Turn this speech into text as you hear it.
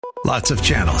Lots of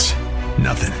channels,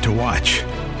 nothing to watch,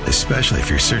 especially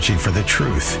if you're searching for the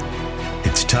truth.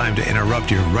 It's time to interrupt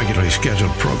your regularly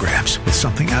scheduled programs with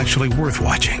something actually worth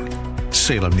watching.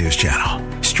 Salem News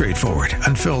Channel. Straightforward,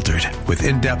 unfiltered, with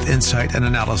in-depth insight and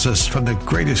analysis from the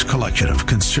greatest collection of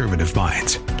conservative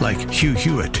minds like Hugh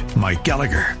Hewitt, Mike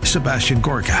Gallagher, Sebastian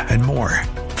Gorka, and more.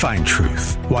 Find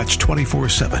truth. Watch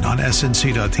 24/7 on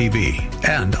snc.tv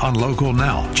and on Local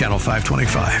Now, Channel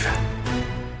 525.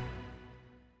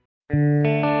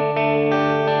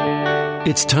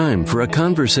 It's time for a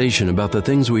conversation about the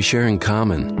things we share in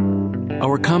common.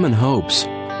 Our common hopes,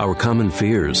 our common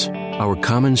fears, our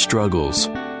common struggles.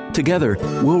 Together,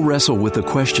 we'll wrestle with the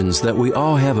questions that we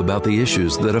all have about the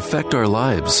issues that affect our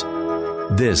lives.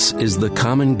 This is The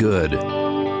Common Good.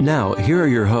 Now, here are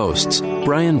your hosts,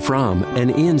 Brian Fromm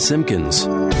and Ian Simpkins.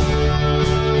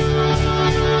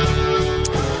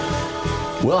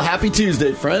 Well, happy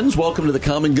Tuesday, friends. Welcome to The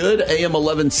Common Good, AM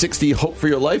 1160, Hope for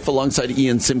Your Life, alongside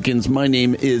Ian Simpkins. My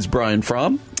name is Brian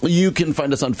Fromm. You can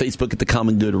find us on Facebook at The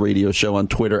Common Good Radio Show, on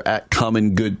Twitter at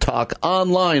Common Good Talk,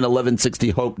 online,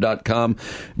 1160hope.com.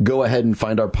 Go ahead and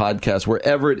find our podcast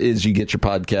wherever it is you get your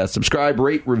podcast. Subscribe,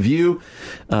 rate, review,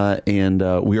 and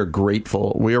we are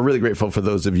grateful. We are really grateful for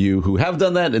those of you who have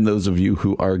done that and those of you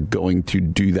who are going to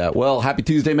do that. Well, happy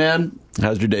Tuesday, man.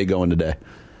 How's your day going today?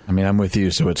 I mean, I'm with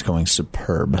you, so it's going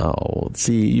superb. Oh,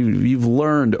 see, you've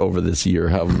learned over this year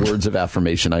how words of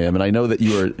affirmation I am, and I know that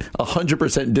you are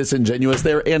 100% disingenuous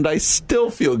there, and I still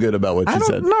feel good about what you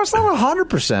said. No, it's not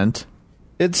 100%.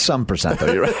 It's some percent,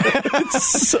 though. You're right.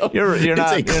 It's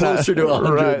closer to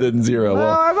 100 right. than zero.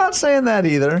 Well, I'm not saying that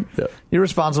either. Yeah. You're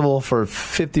responsible for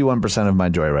 51% of my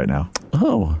joy right now.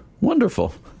 Oh,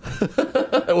 wonderful.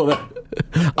 Well,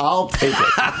 I'll take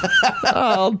it.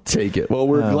 I'll take it. Well,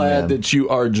 we're glad that you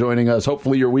are joining us.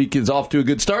 Hopefully your week is off to a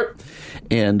good start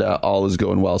and all is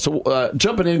going well. So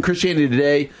jumping in, Christianity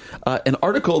Today, an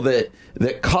article that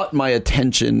caught my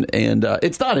attention, and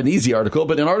it's not an easy article,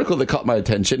 but an article that caught my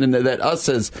attention, and that us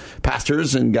as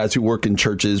pastors and guys who work in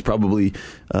churches probably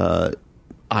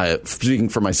speaking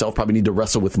for myself, probably need to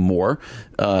wrestle with more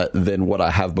than what I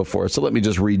have before. So let me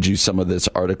just read you some of this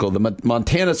article. The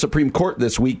Montana Supreme Court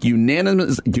this week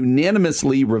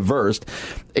unanimously reversed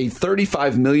a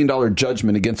 $35 million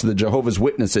judgment against the Jehovah's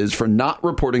Witnesses for not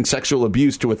reporting sexual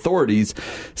abuse to authorities,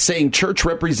 saying church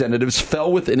representatives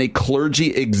fell within a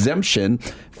clergy exemption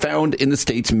found in the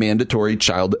state's mandatory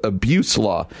child abuse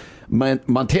law.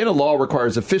 Montana law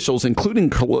requires officials, including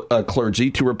clergy,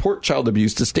 to report child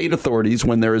abuse to state authorities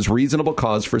when there is reasonable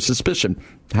cause for suspicion.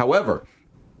 However,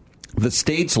 the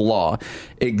state's law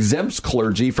exempts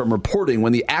clergy from reporting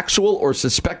when the actual or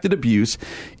suspected abuse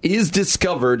is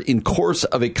discovered in course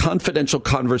of a confidential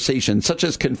conversation, such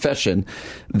as confession,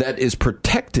 that is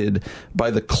protected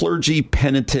by the clergy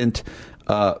penitent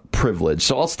privilege.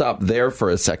 So I'll stop there for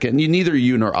a second. Neither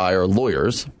you nor I are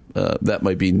lawyers. That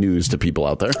might be news to people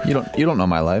out there. You don't know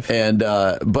my life. And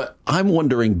but I'm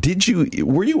wondering,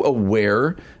 were you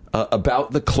aware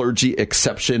about the clergy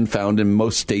exception found in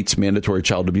most states' mandatory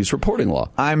child abuse reporting law?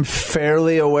 I'm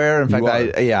fairly aware. In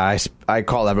fact, I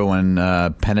call everyone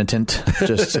penitent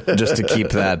just to keep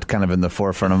that kind of in the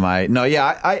forefront of my. No,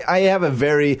 yeah, I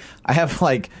have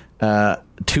like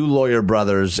 2 lawyer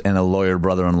brothers and a lawyer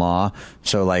brother-in-law.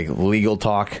 So like legal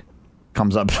talk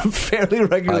comes up fairly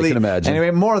regularly. I can imagine.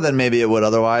 Anyway, more than maybe it would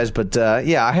otherwise. But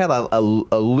I had a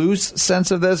loose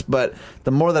sense of this. But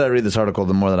the more that I read this article,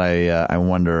 the more that I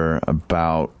wonder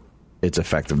about its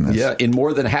effectiveness. Yeah, in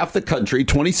more than half the country,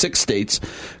 26 states,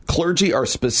 clergy are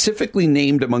specifically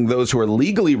named among those who are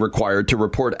legally required to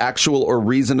report actual or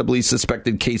reasonably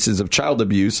suspected cases of child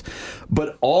abuse.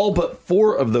 But all but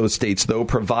 4 of those states, though,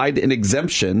 provide an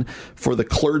exemption for the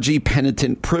clergy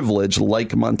penitent privilege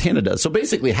like Montana does. So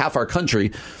basically half our country,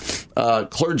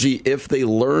 clergy, if they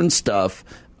learn stuff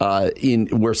in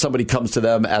where somebody comes to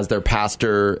them as their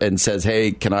pastor and says,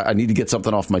 hey, I need to get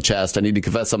something off my chest. I need to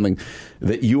confess something,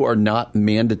 that you are not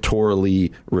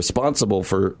mandatorily responsible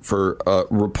for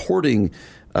reporting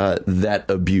that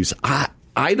abuse.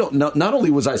 I don't know. Not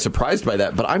only was I surprised by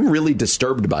that, but I'm really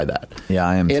disturbed by that. Yeah,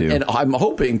 I am too. And I'm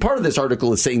hoping part of this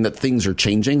article is saying that things are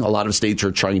changing. A lot of states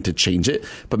are trying to change it.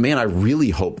 But man, I really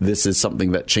hope this is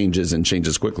something that changes and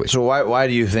changes quickly. So why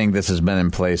do you think this has been in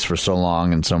place for so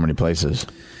long in so many places?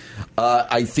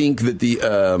 I think that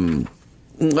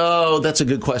that's a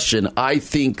good question. I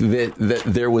think that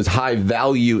there was high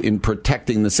value in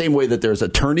protecting, the same way that there's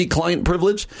attorney-client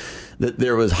privilege, that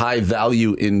there was high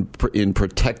value in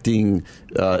protecting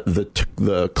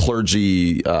the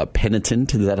clergy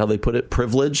penitent, is that how they put it,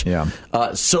 privilege? Yeah.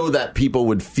 So that people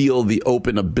would feel the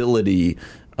open ability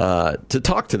to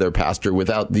talk to their pastor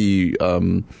without the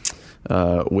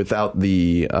without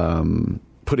the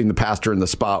putting the pastor in the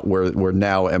spot where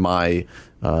now am I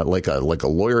like a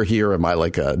lawyer here? Am I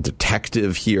like a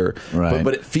detective here? Right.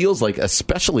 But it feels like,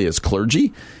 especially as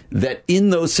clergy, that in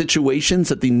those situations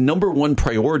that the number one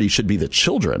priority should be the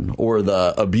children or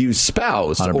the abused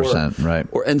spouse. 100%, right.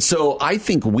 And so I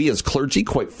think we as clergy,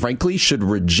 quite frankly, should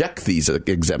reject these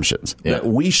exemptions. Yeah. That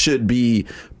we should be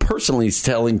personally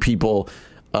telling people,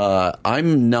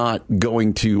 I'm not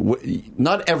going to,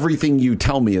 not everything you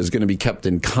tell me is going to be kept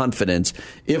in confidence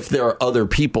if there are other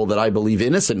people that I believe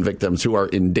innocent victims who are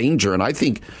in danger. And I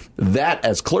think that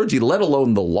as clergy, let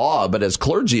alone the law, but as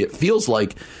clergy, it feels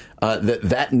like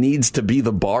that needs to be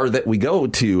the bar that we go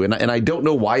to. And I don't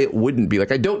know why it wouldn't be.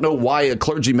 Like, I don't know why a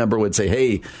clergy member would say,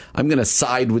 hey, I'm going to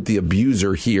side with the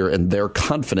abuser here and their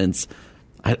confidence.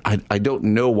 I don't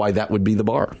know why that would be the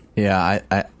bar. Yeah,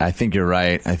 I think you're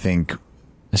right. I think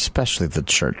especially the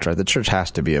church, right? The church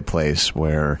has to be a place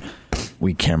where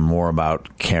we care more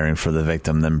about caring for the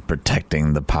victim than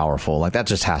protecting the powerful. Like, that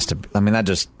just has to, I mean, that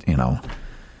just,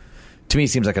 to me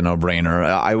seems like a no-brainer.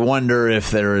 I wonder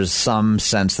if there is some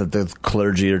sense that the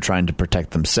clergy are trying to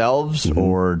protect themselves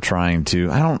or trying to,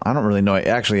 I don't really know.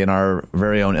 Actually, in our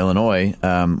very own Illinois,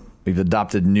 we've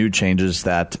adopted new changes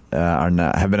that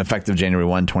have been effective January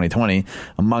 1, 2020.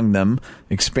 Among them,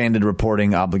 expanded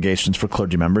reporting obligations for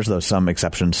clergy members, though some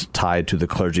exceptions tied to the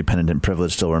clergy penitent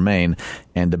privilege still remain,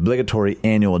 and obligatory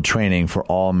annual training for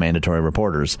all mandatory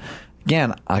reporters.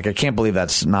 Again, I can't believe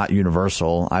that's not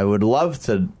universal. I would love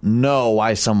to know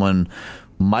why someone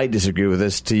might disagree with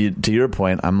this. To your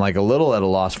point, I'm like a little at a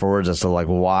loss for words as to like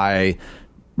why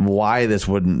this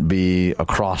wouldn't be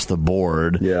across the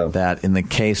board. Yeah. That in the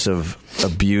case of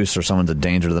abuse or someone's a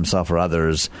danger to themselves or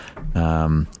others, I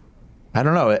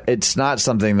don't know. It's not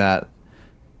something that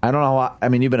I don't know. I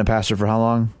mean, you've been a pastor for how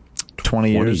long?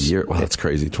 20 years. Well, that's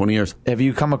crazy. 20 years. Have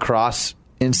you come across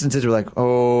instances where like,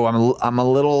 oh, I'm a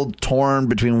little torn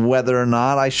between whether or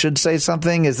not I should say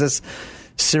something? Is this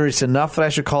serious enough that I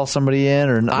should call somebody in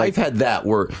or not? I've had that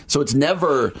so it's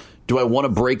never, do I want to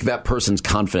break that person's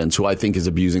confidence who I think is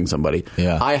abusing somebody?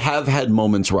 Yeah. I have had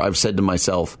moments where I've said to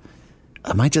myself,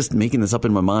 am I just making this up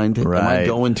in my mind? Right. Am I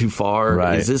going too far?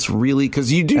 Right. Is this really?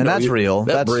 Because you do and know that's real.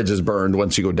 That bridge is burned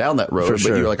once you go down that road. For but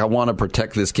sure. You're like, I want to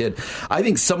protect this kid. I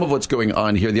think some of what's going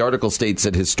on here, the article states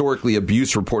that historically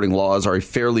abuse reporting laws are a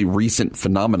fairly recent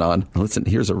phenomenon. Listen,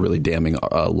 here's a really damning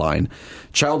line.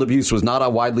 Child abuse was not a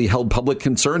widely held public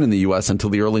concern in the U.S. until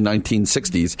the early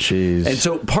 1960s. Jeez. And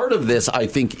so part of this, I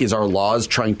think, is our laws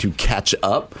trying to catch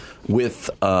up with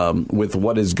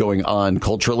what is going on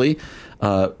culturally.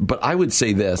 But I would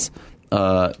say this.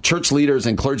 Church leaders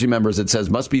and clergy members, it says,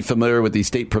 must be familiar with these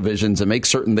state provisions and make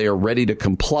certain they are ready to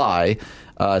comply,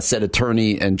 said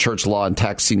attorney and church law and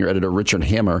tax senior editor Richard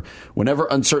Hammer. Whenever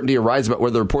uncertainty arises about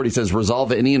whether the report, he says,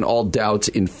 resolve any and all doubts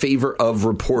in favor of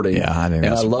reporting. Yeah, I think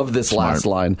that's I love this smart. last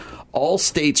line. All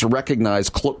states recognize,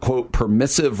 quote,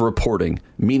 permissive reporting,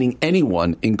 meaning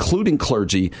anyone, including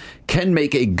clergy, can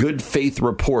make a good faith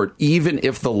report even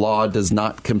if the law does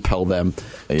not compel them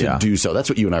to do so. That's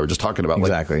what you and I were just talking about.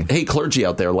 Exactly. Like, hey, clergy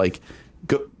out there,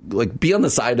 be on the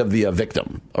side of the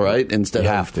victim, all right? Instead you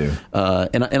of have to.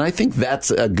 And I think that's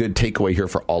a good takeaway here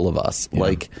for all of us.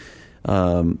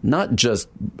 Yeah. Not just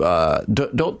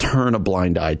don't turn a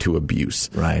blind eye to abuse.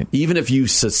 Right. Even if you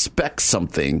suspect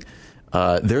something,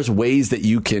 there's ways that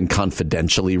you can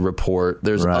confidentially report.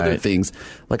 There's other things.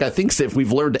 Like, I think if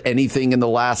we've learned anything in the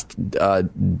last,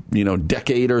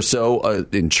 decade or so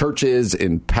in churches,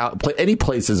 in any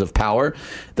places of power,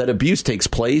 that abuse takes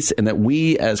place and that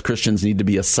we as Christians need to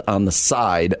be on the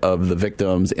side of the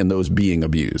victims and those being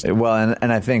abused. Well,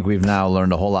 and I think we've now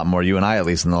learned a whole lot more, you and I, at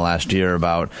least in the last year,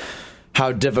 about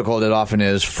how difficult it often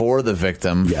is for the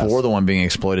victim, for the one being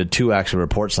exploited, to actually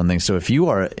report something. So if you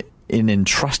are in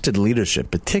entrusted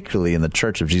leadership, particularly in the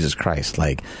Church of Jesus Christ,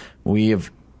 like we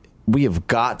have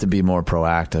got to be more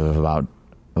proactive about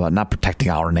not protecting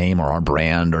our name or our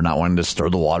brand or not wanting to stir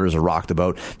the waters or rock the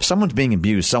boat. If someone's being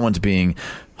abused, someone's being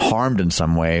harmed in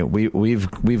some way, we've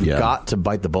got to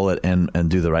bite the bullet and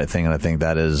do the right thing. And I think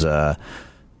that is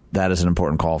an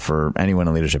important call for anyone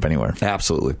in leadership anywhere.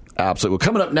 Absolutely. Well,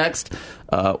 coming up next,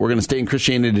 we're going to stay in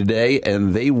Christianity Today,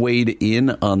 and they weighed in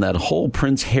on that whole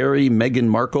Prince Harry, Meghan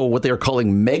Markle, what they are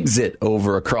calling Megxit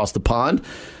over across the pond.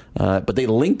 But they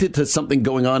linked it to something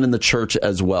going on in the church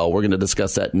as well. We're going to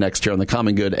discuss that next here on The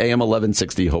Common Good, AM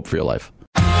 1160, Hope for Your Life.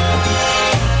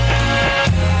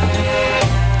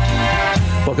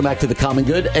 Welcome back to The Common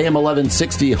Good, AM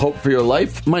 1160, Hope for Your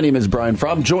Life. My name is Brian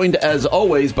Fromm, joined as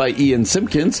always by Ian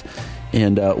Simpkins.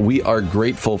 And we are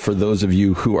grateful for those of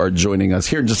you who are joining us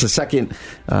here. In just a second,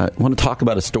 I want to talk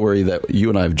about a story that you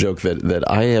and I have joked that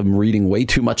I am reading way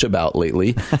too much about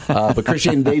lately. But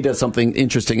Christianity Today does something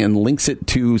interesting and links it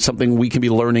to something we can be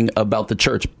learning about the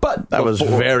church. But that was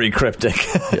very cryptic.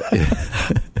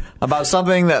 About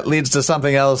something that leads to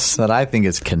something else that I think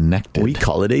is connected. We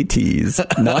call it a tease.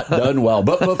 Not done well.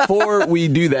 But before we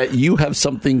do that, you have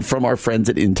something from our friends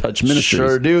at In Touch Ministries.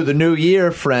 Sure do. The new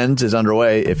year, friends, is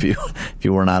underway, if you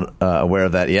were not aware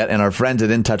of that yet. And our friends at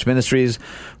In Touch Ministries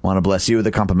want to bless you with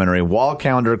a complimentary wall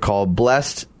calendar called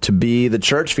Blessed to Be the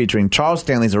Church, featuring Charles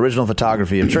Stanley's original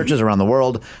photography of churches around the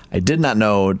world. I did not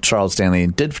know Charles Stanley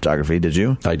did photography, did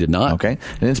you? I did not. Okay.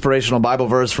 An inspirational Bible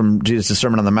verse from Jesus'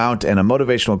 Sermon on the Mount and a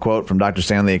motivational quote from Dr.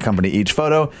 Stanley accompany each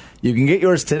photo. You can get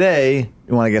yours today.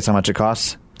 You want to guess how much it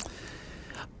costs?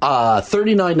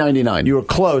 $39.99. You were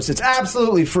close. It's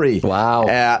absolutely free. Wow.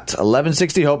 At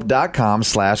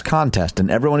 1160hope.com/contest.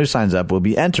 And everyone who signs up will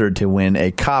be entered to win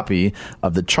a copy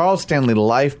of the Charles Stanley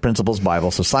Life Principles Bible.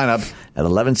 So sign up at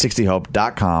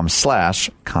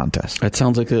 1160hope.com/contest. That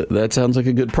sounds like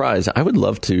a good prize. I would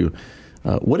love to.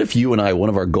 What if you and I, one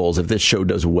of our goals, if this show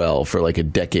does well for like a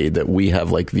decade, that we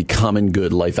have like the Common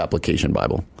Good Life Application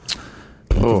Bible?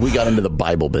 We got into the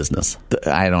Bible business.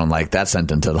 I don't like that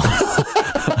sentence at all.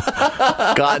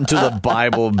 Got into the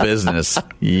Bible business.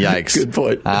 Yikes. Good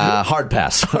point. Hard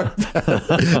pass.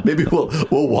 Maybe we'll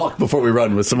walk before we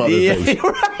run with some other things.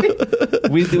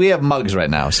 Right. We have mugs right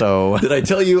now. So did I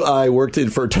tell you I worked in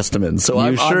for Testament? So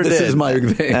this is my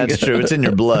thing. That's true. It's in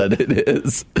your blood. It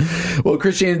is. Well,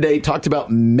 Christianity Today talked about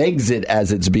Megxit,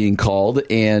 as it's being called,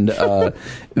 and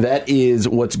that is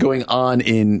what's going on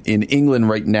in England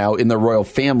right now in the royal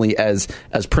family as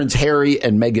Prince Harry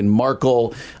and Meghan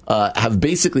Markle have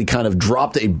basically kind of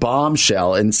dropped a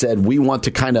bombshell and said, we want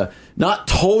to kind of not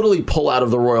totally pull out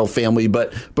of the royal family,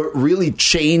 but really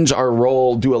change our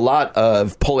role, do a lot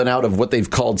of pulling out of what they've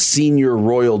called senior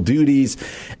royal duties.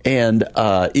 And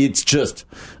it's just...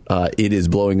 it is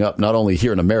blowing up not only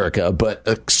here in America, but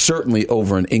certainly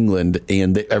over in England.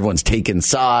 And everyone's taken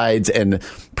sides. And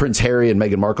Prince Harry and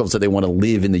Meghan Markle said they want to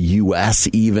live in the U.S.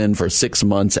 even for 6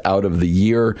 months out of the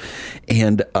year.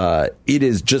 And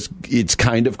it's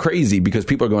kind of crazy because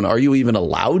people are going, are you even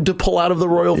allowed to pull out of the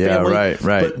royal family? Right.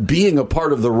 But being a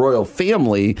part of the royal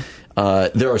family,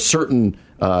 there are certain...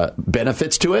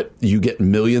 benefits to it. You get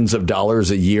millions of dollars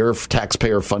a year,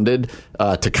 taxpayer funded,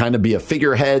 to kind of be a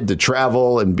figurehead, to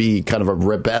travel and be kind of a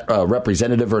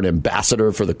representative or an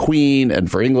ambassador for the Queen and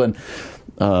for England.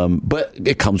 But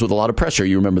it comes with a lot of pressure.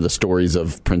 You remember the stories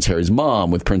of Prince Harry's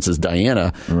mom with Princess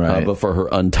Diana before her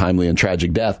untimely and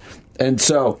tragic death. And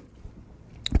so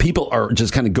people are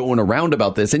just kind of going around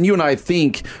about this. And you and I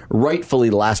think rightfully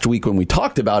last week when we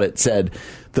talked about it said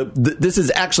this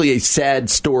is actually a sad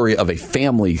story of a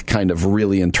family kind of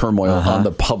really in turmoil on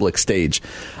the public stage.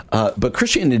 But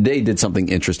Christianity Today did something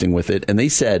interesting with it. And they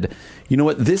said, you know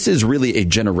what, this is really a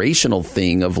generational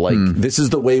thing of like, this is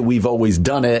the way we've always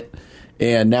done it.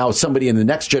 And now somebody in the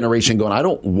next generation going, I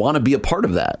don't want to be a part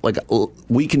of that. Like,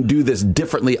 we can do this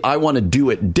differently. I want to do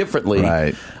it differently.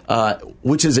 Right.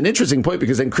 Which is an interesting point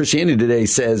because then Christianity Today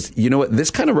says, you know what,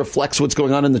 this kind of reflects what's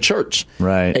going on in the church.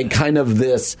 Right. And kind of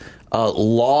this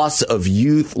loss of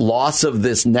youth, loss of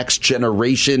this next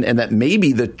generation, and that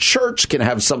maybe the church can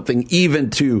have something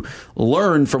even to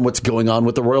learn from what's going on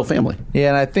with the royal family. Yeah,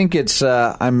 and I think it's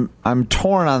I'm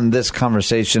torn on this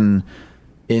conversation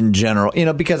in general,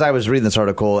 because I was reading this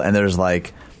article and there's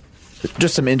like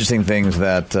just some interesting things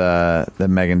that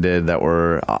Meghan did that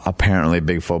were apparently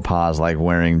big faux pas, like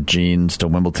wearing jeans to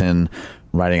Wimbledon,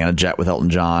 riding on a jet with Elton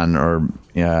John, or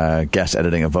guest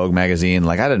editing a Vogue magazine.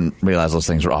 Like, I didn't realize those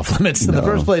things were off limits in the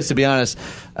first place, to be honest.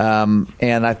 And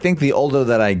I think the older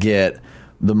that I get,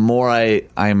 the more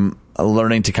I'm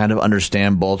learning to kind of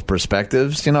understand both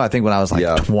perspectives. I think when I was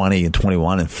like 20 and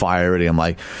 21 and fiery, I'm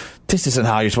like, this isn't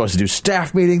how you're supposed to do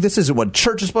staff meeting. This isn't what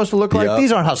church is supposed to look like. Yep.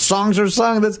 These aren't how songs are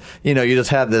sung. That's, you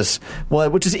just have this,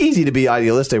 which is easy to be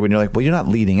idealistic when you're like, well, you're not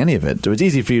leading any of it. So it's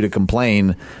easy for you to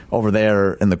complain over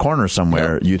there in the corner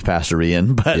somewhere, youth pastor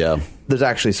Ian, but there's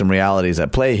actually some realities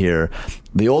at play here.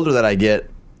 The older that I get,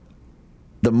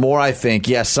 the more I think,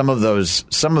 yes, some of those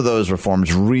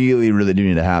reforms really, really do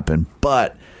need to happen.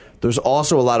 But there's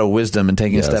also a lot of wisdom in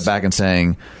taking a step back and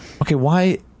saying, okay,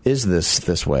 why is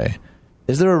this way?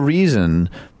 Is there a reason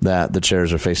that the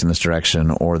chairs are facing this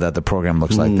direction, or that the program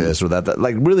looks like this, or that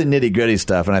like really nitty gritty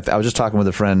stuff? And I was just talking with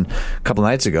a friend a couple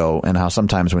nights ago, and how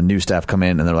sometimes when new staff come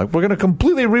in and they're like, we're going to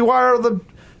completely rewire the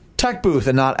tech booth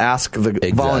and not ask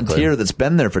the volunteer that's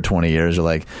been there for 20 years, you're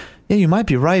like, yeah, you might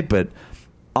be right, but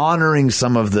honoring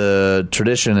some of the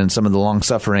tradition and some of the long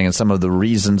suffering and some of the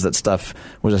reasons that stuff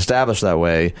was established that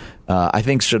way, I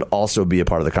think should also be a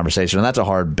part of the conversation. And that's a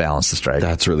hard balance to strike.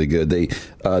 That's really good.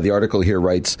 The article here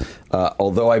writes,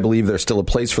 although I believe there's still a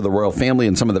place for the royal family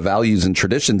and some of the values and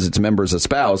traditions its members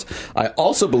espouse, I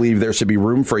also believe there should be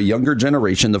room for a younger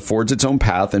generation that forge its own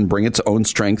path and bring its own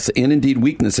strengths and indeed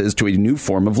weaknesses to a new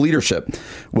form of leadership.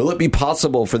 Will it be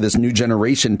possible for this new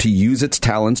generation to use its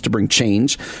talents to bring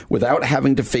change without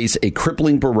having to face a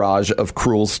crippling barrage of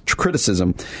cruel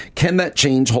criticism? Can that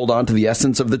change hold on to the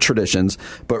essence of the traditions,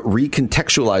 but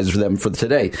recontextualize them for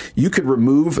today? You could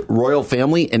remove royal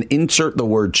family and insert the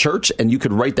word church, and you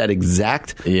could write that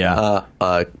exact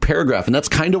paragraph. And that's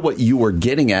kind of what you were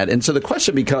getting at. And so the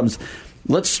question becomes,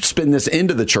 let's spin this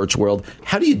into the church world.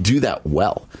 How do you do that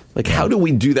well? Like, how do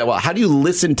we do that well? How do you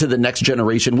listen to the next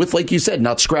generation with, like you said,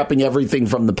 not scrapping everything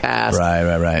from the past,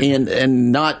 right,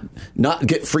 and not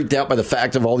get freaked out by the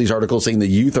fact of all these articles saying the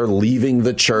youth are leaving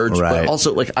the church, right. But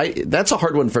also, like, that's a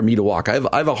hard one for me to walk. I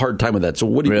have a hard time with that. So,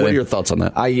 what are your thoughts on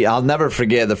that? I'll never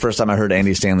forget the first time I heard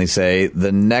Andy Stanley say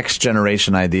the next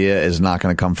generation idea is not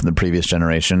going to come from the previous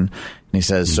generation, and he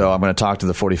says, so I'm going to talk to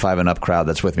the 45 and up crowd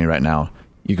that's with me right now.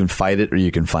 You can fight it or you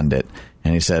can fund it.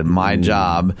 And he said, my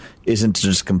job isn't to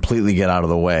just completely get out of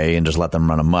the way and just let them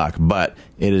run amok, but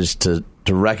it is to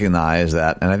recognize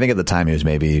that, and I think at the time he was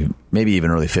maybe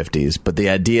even early 50s, but the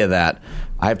idea that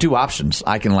I have two options.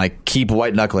 I can keep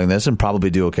white knuckling this and probably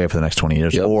do okay for the next 20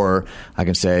 years, or I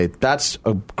can say, that's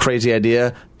a crazy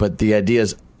idea, but the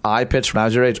ideas I pitched when I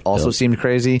was your age also seemed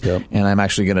crazy, and I'm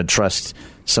actually going to trust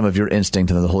some of your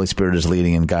instinct and the Holy Spirit is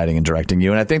leading and guiding and directing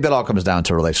you. And I think that all comes down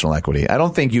to relational equity. I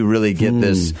don't think you really get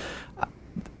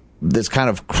this kind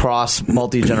of cross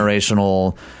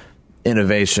multi-generational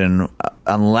innovation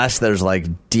unless there's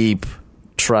deep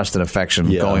trust and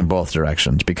affection going both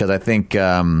directions, because I think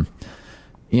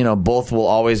both will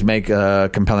always make a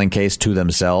compelling case to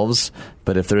themselves.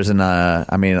 But if there isn't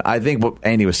I think what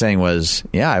Andy was saying was,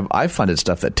 I funded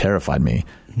stuff that terrified me,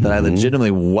 that I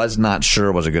legitimately was not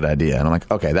sure was a good idea. And I'm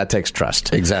like, okay, that takes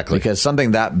trust. Exactly. Because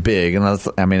something that big, and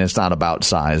it's not about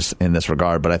size in this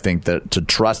regard, but I think that to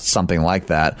trust something like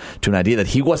that to an idea that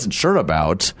he wasn't sure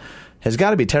about has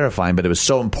got to be terrifying, but it was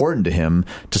so important to him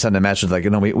to send a message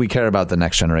we care about the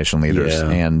next generation leaders,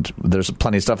 and there's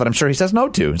plenty of stuff that I'm sure he says no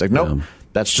to. He's like, nope,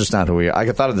 that's just not who we are.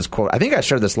 I thought of this quote. I think I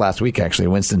shared this last week, actually.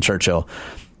 Winston Churchill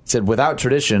said, without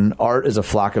tradition, art is a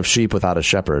flock of sheep without a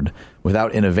shepherd.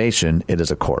 Without innovation, it is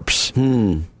a corpse.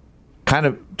 Kind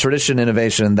of tradition,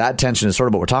 innovation, that tension is sort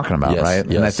of what we're talking about, right?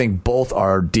 Yes. And I think both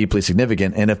are deeply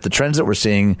significant. And if the trends that we're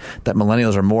seeing, that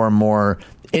millennials are more and more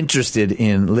interested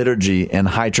in liturgy and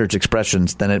high church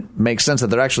expressions, then it makes sense that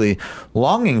they're actually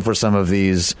longing for some of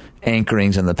these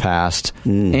anchorings in the past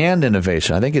and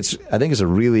innovation. I think it's a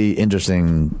really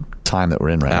interesting time that we're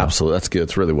in right now. Absolutely. That's good.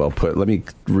 It's really well put. Let me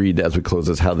read as we close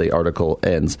this how the article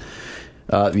ends.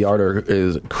 The article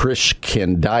is Krish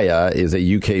Kandiah is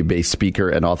a UK-based speaker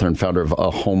and author and founder of A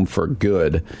Home for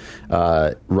Good.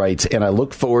 Writes, and I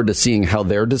look forward to seeing how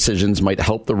their decisions might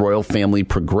help the royal family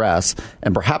progress,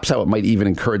 and perhaps how it might even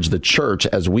encourage the church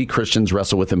as we Christians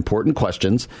wrestle with important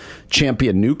questions,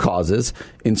 champion new causes,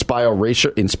 inspire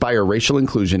racial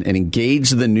inclusion, and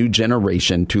engage the new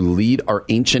generation to lead our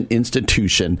ancient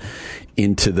institution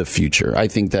into the future. I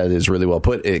think that is really well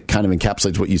put. It kind of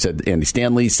encapsulates what you said, Andy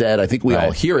Stanley said. I think we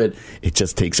all hear it. It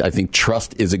just takes, I think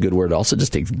trust is a good word. It also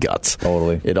just takes guts.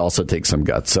 Totally. It also takes some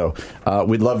guts. So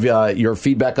we'd love your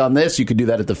feedback on this. You can do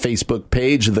that at the Facebook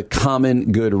page, The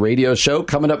Common Good Radio Show.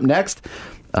 Coming up next,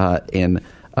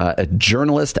 a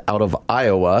journalist out of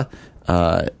Iowa,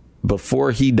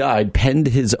 before he died, penned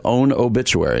his own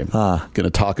obituary. Going to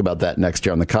talk about that next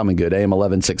year on The Common Good. AM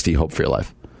 1160, Hope for Your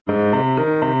Life.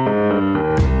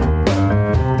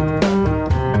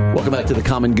 Welcome back to The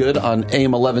Common Good on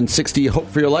AM 1160, Hope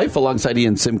for Your Life. Alongside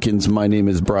Ian Simpkins, my name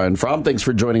is Brian Fromm. Thanks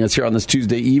for joining us here on this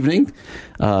Tuesday evening.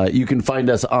 You can find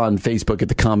us on Facebook at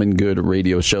The Common Good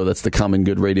Radio Show. That's The Common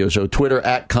Good Radio Show. Twitter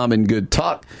at Common Good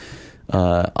Talk.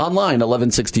 Online,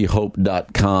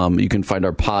 1160hope.com. You can find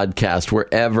our podcast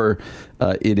wherever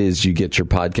it is you get your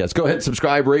podcast. Go ahead,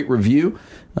 subscribe, rate, review.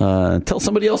 Tell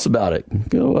somebody else about it.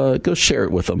 Go share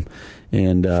it with them.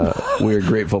 And we're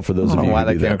grateful for those of you who do that.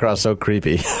 Why that came across so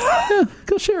creepy. Yeah,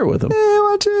 go share it with them. Hey,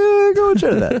 why don't you go and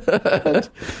share that?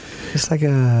 It's like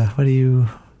what do you...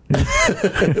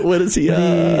 What is he?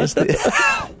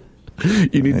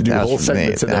 You need to do whole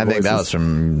segments. I think that was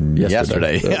from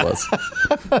yesterday. It was.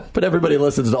 But everybody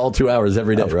listens to all 2 hours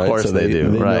every day, right? Of course they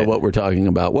do. They know what we're talking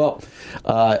about. Well,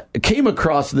 came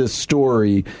across this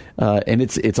story, and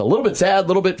it's a little bit sad, a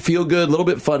little bit feel good, a little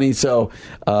bit funny. So,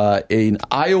 an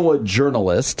Iowa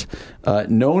journalist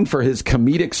known for his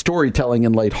comedic storytelling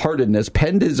and lightheartedness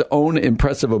penned his own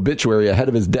impressive obituary ahead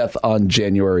of his death on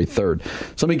January 3rd.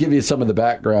 So let me give you some of the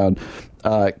background.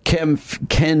 Ken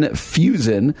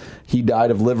Fusen, he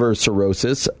died of liver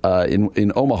cirrhosis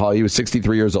in Omaha. He was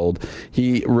 63 years old.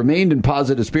 He remained in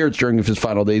positive spirits during his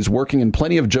final days, working in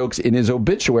plenty of jokes in his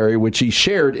obituary, which he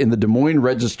shared in the Des Moines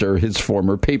Register, his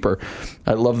former paper.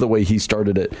 I love the way he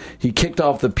started it. He kicked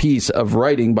off the piece of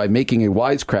writing by making a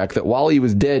wisecrack that while he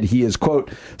was dead, he is,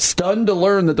 quote, stunned to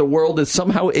learn that the world is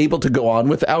somehow able to go on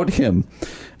without him.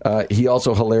 He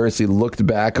also hilariously looked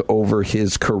back over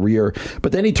his career,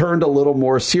 but then he turned a little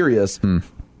more serious.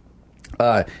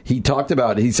 He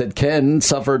said Ken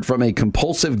suffered from a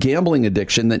compulsive gambling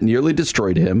addiction that nearly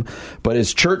destroyed him, but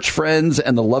his church friends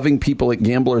and the loving people at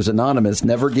Gamblers Anonymous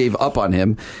never gave up on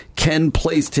him. Ken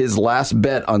placed his last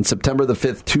bet on September the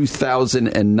 5th,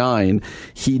 2009.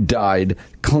 He died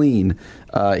clean.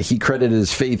 He credited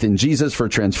his faith in Jesus for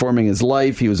transforming his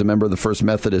life. He was a member of the First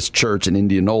Methodist Church in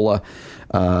Indianola,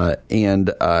 and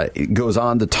it goes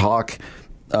on to talk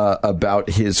about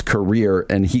his career,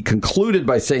 and he concluded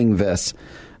by saying this.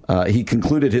 He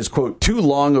concluded his, quote, too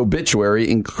long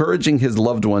obituary, encouraging his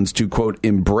loved ones to, quote,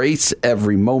 embrace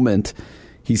every moment.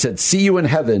 He said, see you in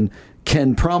heaven.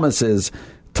 Ken promises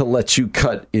to let you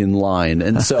cut in line.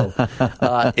 And so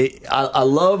I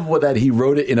love that he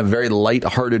wrote it in a very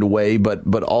lighthearted way,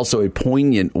 but also a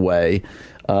poignant way.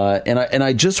 And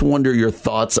I just wonder your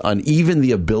thoughts on even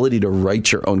the ability to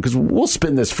write your own, because we'll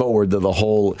spin this forward to the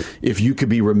whole, if you could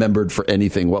be remembered for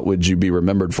anything, what would you be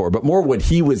remembered for? But more what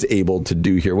he was able to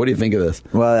do here. What do you think of this?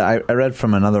 Well, I read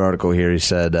from another article here. He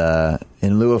said,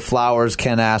 in lieu of flowers,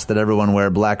 Ken asked that everyone wear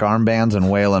black armbands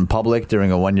and wail in public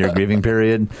during a one-year grieving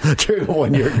period. During a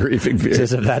one-year grieving period.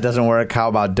 Says if that doesn't work, how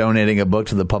about donating a book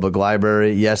to the public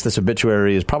library? Yes, this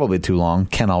obituary is probably too long.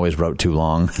 Ken always wrote too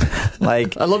long.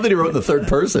 Like, I love that he wrote in the third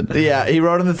person. Yeah, he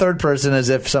wrote in the third person as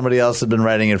if somebody else had been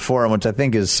writing it for him, which I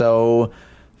think is so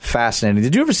fascinating.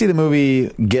 Did you ever see the movie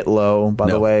Get Low, by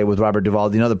the way, with Robert Duvall?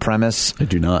 Do you know the premise? I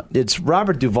do not. It's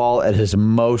Robert Duvall at his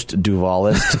most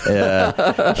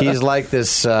Duvallist. He's like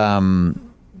this,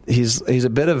 he's a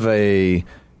bit of a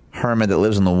hermit that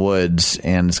lives in the woods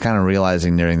and is kind of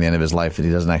realizing nearing the end of his life that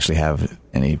he doesn't actually have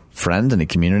any friends, any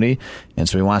community. And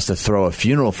so he wants to throw a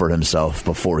funeral for himself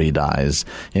before he dies.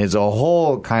 And it's a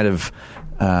whole kind of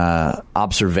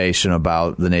observation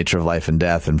about the nature of life and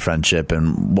death and friendship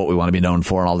and what we want to be known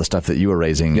for and all the stuff that you were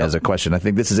raising as a question. I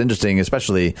think this is interesting,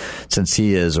 especially since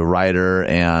he is a writer,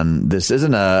 and this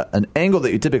isn't an angle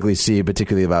that you typically see,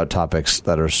 particularly about topics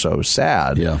that are so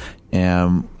sad. Yeah.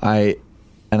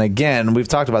 And again, we've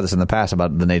talked about this in the past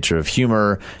about the nature of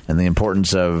humor and the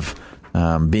importance of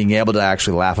being able to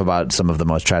actually laugh about some of the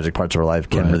most tragic parts of our life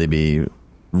can really be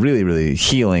really, really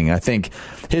healing. I think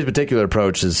his particular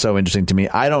approach is so interesting to me.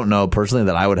 I don't know personally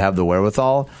that I would have the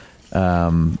wherewithal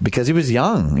because he was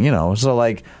young, so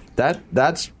like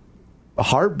that's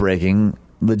heartbreaking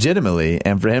legitimately.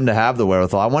 And for him to have the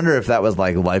wherewithal, I wonder if that was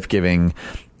like life-giving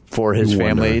for his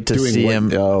family to see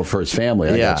him. Oh, for his family.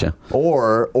 I gotcha.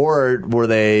 Or were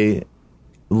they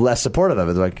less supportive of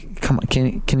it? They're like, come on,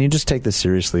 can you just take this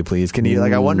seriously, please? Can you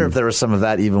I wonder if there was some of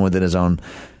that even within his own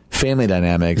family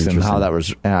dynamics and how that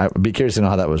was. I'd be curious to know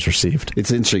how that was received.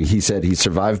 It's interesting. He said he's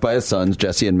survived by his sons,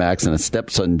 Jesse and Max, and a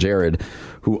stepson, Jared,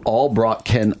 who all brought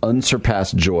Ken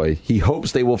unsurpassed joy. He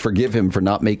hopes they will forgive him for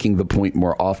not making the point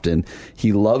more often.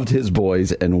 He loved his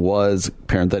boys and was,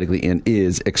 parenthetically, and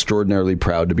is extraordinarily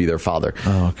proud to be their father.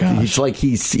 Oh, gosh. He's like,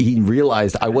 he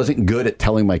realized I wasn't good at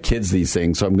telling my kids these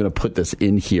things, so I'm going to put this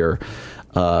in here.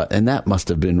 And that must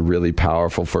have been really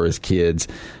powerful for his kids.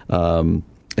 And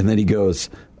then he goes...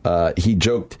 he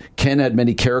joked, Ken had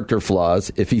many character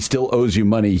flaws. If he still owes you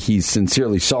money, he's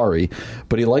sincerely sorry.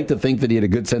 But he liked to think that he had a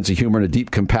good sense of humor and a deep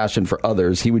compassion for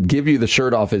others. He would give you the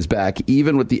shirt off his back,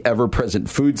 even with the ever-present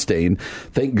food stain.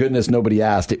 Thank goodness nobody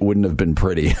asked. It wouldn't have been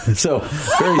pretty. So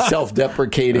very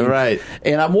self-deprecating. Right.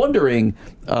 And I'm wondering,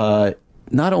 not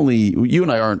only you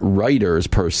and I aren't writers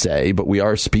per se, but we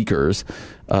are speakers.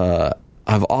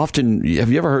 Have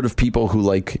you ever heard of people who,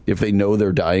 like, if they know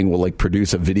they're dying, will like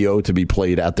produce a video to be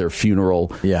played at their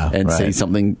funeral say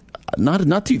something?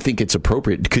 Not do you think it's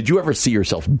appropriate? Could you ever see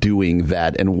yourself doing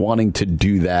that and wanting to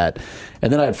do that?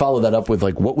 And then I'd follow that up with,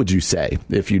 like, what would you say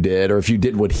if you did, or if you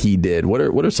did what he did? What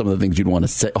are some of the things you'd want to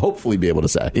say? Hopefully, be able to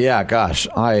say. Yeah, gosh,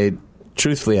 I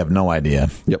truthfully have no idea.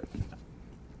 Yep.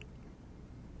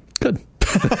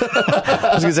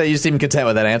 I was going to say, you seem content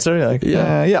with that answer. You're like,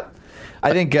 yep.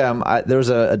 I think there was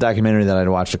a documentary that I'd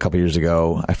watched a couple years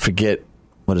ago. I forget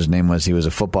what his name was. He was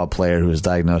a football player who was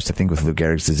diagnosed, I think, with Lou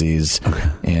Gehrig's disease. Okay.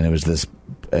 And it was this.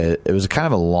 It was kind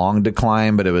of a long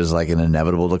decline, but it was like an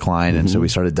inevitable decline. And so we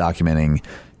started documenting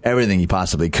everything he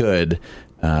possibly could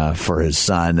for his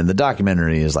son. And the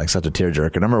documentary is like such a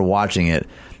tearjerker. I remember watching it.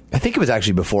 I think it was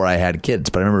actually before I had kids,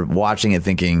 but I remember watching it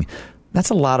thinking, that's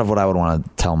a lot of what I would want to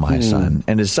tell my son.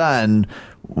 And his son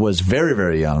was very,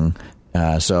 very young.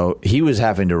 So he was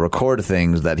having to record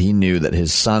things that he knew that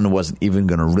his son wasn't even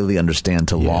going to really understand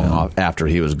till long after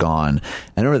he was gone.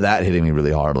 I remember that hitting me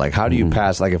really hard. Like, how do you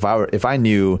pass? Like, if I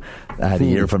knew I had a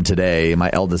year from today, my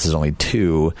eldest is only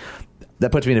 2.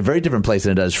 That puts me in a very different place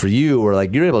than it does for you, where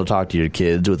like you're able to talk to your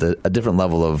kids with a different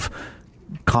level of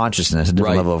consciousness, a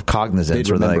different level of cognizance.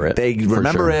 They remember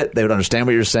it. They would understand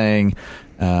what you're saying.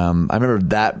 I remember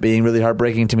that being really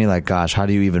heartbreaking to me. Like, gosh, how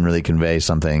do you even really convey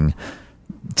something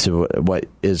to what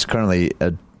is currently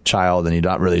a child, and you're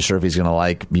not really sure if he's going to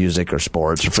like music or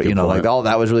sports, or, like all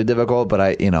that was really difficult.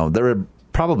 But there were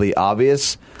probably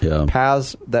obvious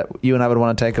paths that you and I would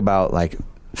want to take about like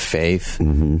faith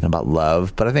and about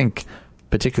love. But I think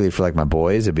particularly for like my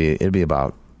boys, it'd be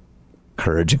about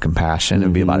courage and compassion.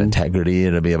 It'd be about integrity.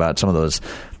 It'd be about some of those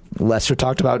lesser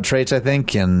talked about traits, I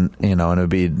think. And, and it would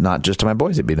be not just to my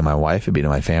boys, it'd be to my wife, it'd be to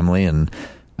my family. And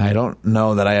I don't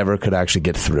know that I ever could actually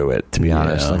get through it, to be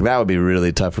honest. Like, that would be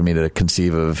really tough for me to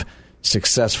conceive of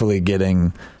successfully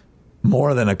getting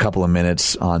more than a couple of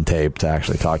minutes on tape to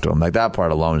actually talk to them. Like, that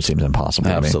part alone seems impossible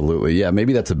to me. Absolutely. Yeah,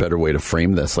 maybe that's a better way to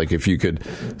frame this. Like, if you could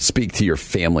speak to your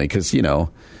family, because,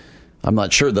 I'm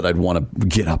not sure that I'd want to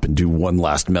get up and do one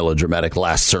last melodramatic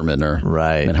last sermon, or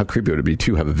and how creepy would it be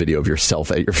to have a video of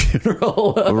yourself at your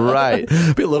funeral? Right.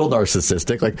 Be a little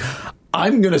narcissistic. Like,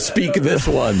 I'm going to speak this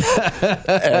one.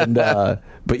 And,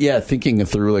 but yeah, thinking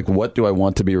through, like, what do I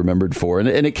want to be remembered for? And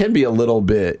it can be a little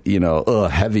bit,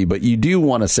 heavy, but you do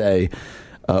want to say,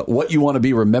 what you want to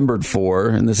be remembered for,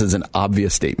 and this is an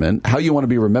obvious statement, how you want to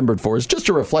be remembered for is just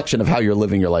a reflection of how you're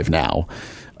living your life now.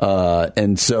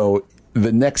 And so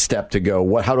the next step to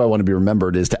go, how do I want to be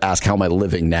remembered, is to ask, how am I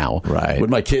living now? Right. Would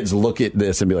my kids look at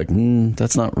this and be like,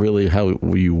 that's not really how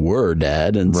you were,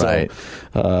 Dad? And so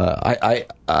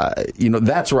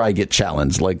that's where I get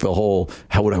challenged. Like, the whole,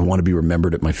 how would I want to be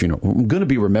remembered at my funeral? I'm going to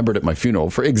be remembered at my funeral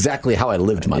for exactly how I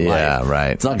lived my life. Yeah,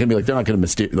 right. It's not going to be like, they're not going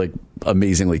to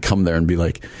amazingly come there and be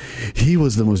like, he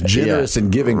was the most generous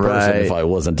and giving person, if I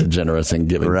wasn't a generous and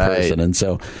giving person. And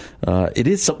so it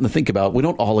is something to think about. We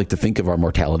don't all like to think of our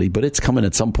mortality, but it's coming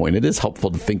at some point. It is helpful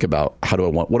to think about, what do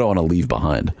I want to leave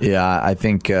behind? Yeah, I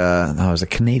think I was a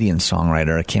Canadian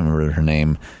songwriter. I can't remember her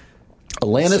name.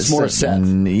 Alanis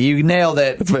Morissette. You nailed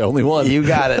it. That's my only one. You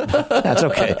got it. That's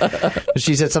okay.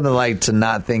 She said something like, to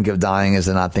not think of dying is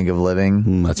to not think of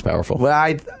living. That's powerful.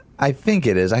 Well, I think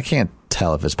it is. I can't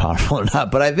tell if it's powerful or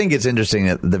not, but I think it's interesting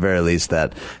at the very least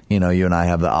that, you and I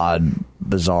have the odd,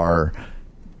 bizarre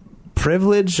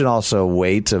privilege and also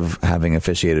weight of having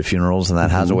officiated funerals, and that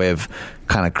has a way of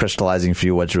kind of crystallizing for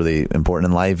you what's really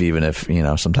important in life, even if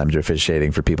sometimes you're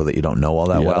officiating for people that you don't know all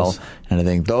that well. And I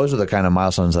think those are the kind of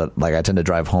milestones that, like, I tend to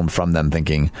drive home from them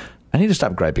thinking, I need to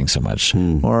stop griping so much,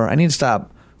 or I need to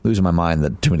stop losing my mind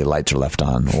that too many lights are left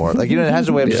on, or it has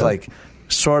a way of just like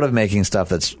sort of making stuff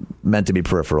that's meant to be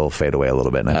peripheral fade away a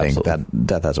little bit. And I think that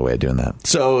death has a way of doing that.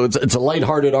 So it's a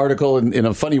lighthearted article in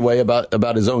a funny way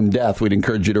about his own death. We'd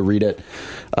encourage you to read it.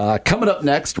 Coming up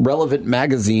next, Relevant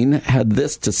Magazine had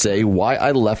this to say: why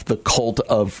I left the cult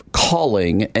of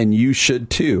calling, and you should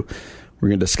too. We're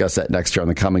going to discuss that next here on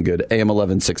The Common Good, AM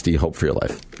 1160, Hope for Your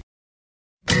Life.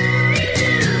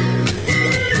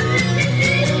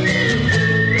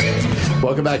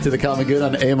 Welcome back to The Common Good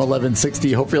on AM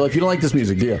 1160. Hope for your life. You don't like this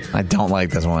music, do you? I don't like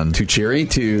this one. Too cheery?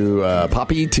 Too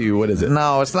poppy? Too, what is it?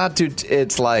 No, it's not too...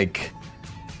 It's like...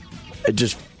 It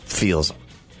just feels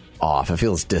off. It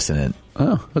feels dissonant.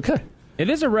 Oh, okay. It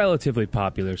is a relatively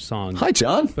popular song. Hi,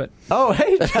 John. But oh,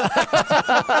 hey, John.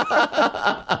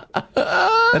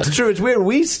 That's true. It's weird.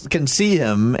 We can see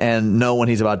him and know when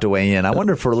he's about to weigh in. I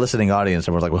wonder if for a listening audience,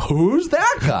 everyone's like, well, who's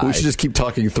that guy? We should just keep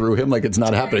talking through him like it's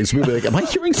not happening. So we'll be like, am I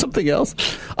hearing something else?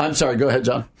 I'm sorry. Go ahead,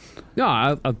 John. No,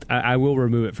 I will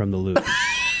remove it from the loop.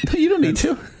 You don't need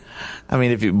to. I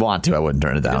mean, if you want to, I wouldn't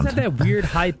turn it down. Isn't that weird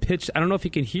high pitch? I don't know if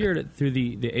you can hear it through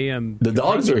the AM. The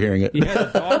dogs are hearing it. Yeah,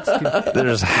 the dogs can.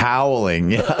 They're just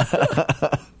howling.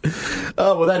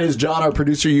 Oh, Well, that is John, our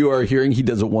producer. You are hearing. He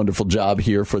does a wonderful job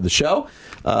here for the show.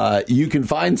 You can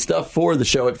find stuff for the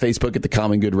show at Facebook at The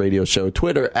Common Good Radio Show,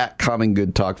 Twitter at Common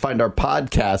Good Talk. Find our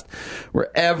podcast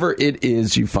wherever it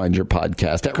is you find your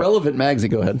podcast. At Relevant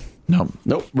Magazine, go ahead.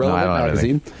 Nope. Relevant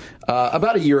Magazine.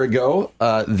 About a year ago,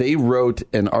 they wrote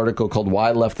an article called Why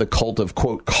I Left the Cult of,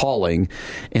 quote, Calling.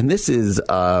 And this is,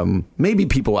 maybe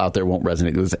people out there won't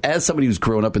resonate. It was as somebody who's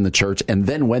grown up in the church and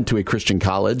then went to a Christian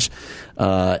college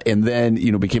and then,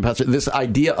 became pastor. This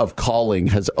idea of calling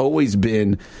has always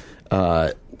been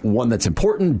one that's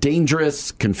important,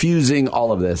 dangerous, confusing,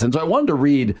 all of this. And so I wanted to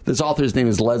read, this author's name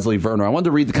is Leslie Verner. I wanted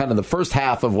to read the first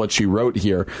half of what she wrote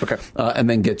here, and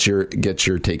then get your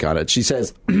take on it. She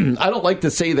says, I don't like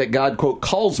to say that God, quote,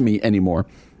 calls me anymore.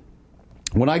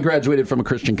 When I graduated from a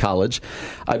Christian college,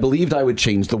 I believed I would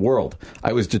change the world.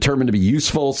 I was determined to be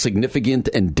useful, significant,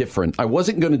 and different. I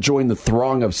wasn't going to join the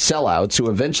throng of sellouts who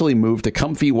eventually moved to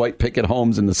comfy white picket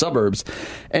homes in the suburbs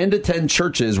and attend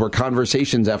churches where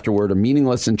conversations afterward are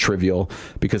meaningless and trivial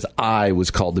because I was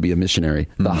called to be a missionary,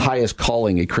 the highest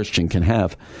calling a Christian can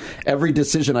have. Every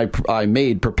decision I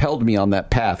made propelled me on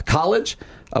that path. College,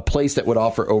 a place that would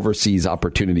offer overseas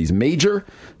opportunities. Major,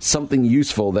 something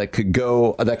useful that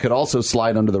could also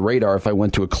slide under the radar if I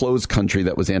went to a closed country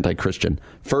that was anti-Christian.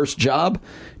 First job,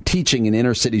 teaching in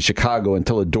inner city Chicago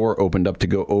until a door opened up to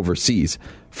go overseas.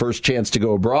 First chance to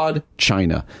go abroad,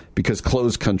 China, because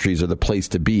closed countries are the place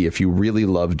to be if you really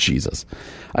love Jesus.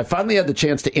 I finally had the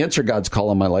chance to answer God's call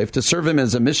on my life to serve him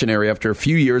as a missionary after a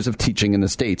few years of teaching in the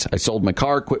States. I sold my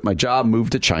car, quit my job,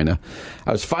 moved to China.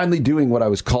 I was finally doing what I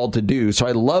was called to do, so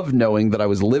I loved knowing that I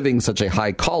was living such a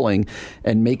high calling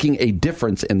and making a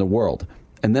difference in the world.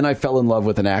 And then I fell in love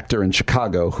with an actor in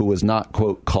Chicago who was not,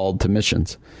 quote, called to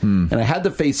missions. And I had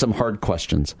to face some hard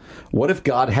questions. What if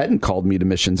God hadn't called me to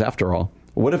missions after all?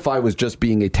 What if I was just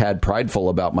being a tad prideful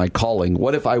about my calling?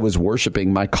 What if I was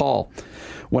worshiping my call?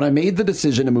 When I made the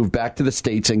decision to move back to the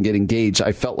States and get engaged,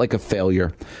 I felt like a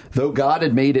failure. Though God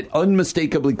had made it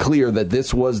unmistakably clear that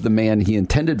this was the man he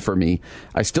intended for me,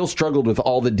 I still struggled with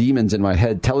all the demons in my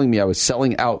head telling me I was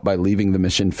selling out by leaving the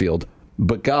mission field.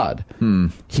 But God,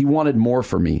 he wanted more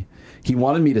for me. He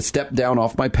wanted me to step down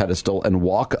off my pedestal and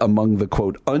walk among the,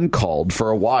 quote, uncalled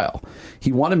for a while.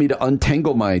 He wanted me to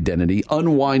untangle my identity,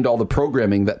 unwind all the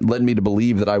programming that led me to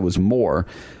believe that I was more,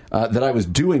 that I was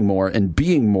doing more and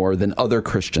being more than other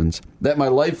Christians, that my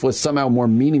life was somehow more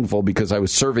meaningful because I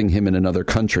was serving him in another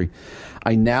country.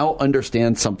 I now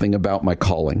understand something about my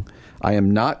calling. I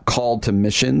am not called to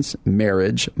missions,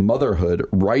 marriage, motherhood,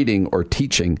 writing, or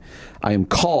teaching. I am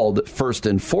called, first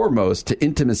and foremost, to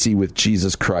intimacy with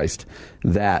Jesus Christ.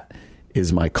 That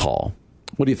is my call.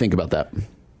 What do you think about that?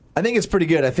 I think it's pretty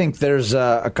good. I think there's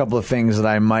a couple of things that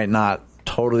I might not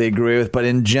totally agree with. But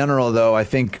in general, though, I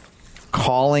think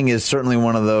calling is certainly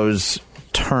one of those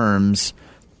terms,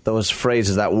 those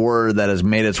phrases, that word that has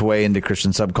made its way into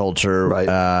Christian subculture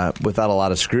without a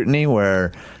lot of scrutiny,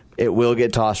 where it will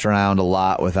get tossed around a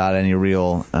lot without any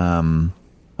real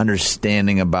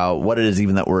understanding about what it is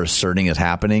even that we're asserting is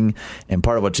happening. And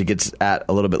part of what she gets at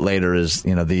a little bit later is,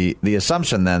 the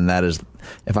assumption then that is,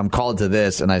 if I'm called to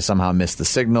this and I somehow missed the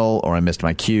signal or I missed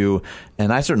my cue,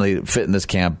 and I certainly fit in this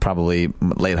camp probably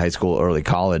late high school, early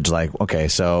college, like, okay,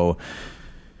 so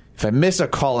if I miss a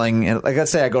calling, and like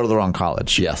let's say I go to the wrong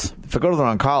college. Yes. If I go to the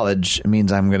wrong college, it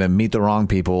means I'm going to meet the wrong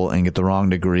people and get the wrong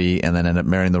degree and then end up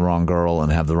marrying the wrong girl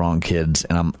and have the wrong kids.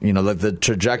 And I'm, the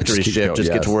trajectory shift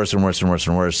just gets worse and worse and worse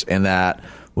and worse. And that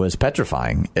was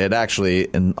petrifying. It actually,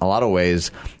 in a lot of ways,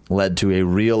 led to a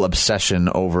real obsession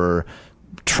over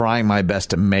trying my best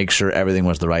to make sure everything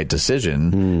was the right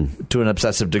decision to an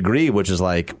obsessive degree, which is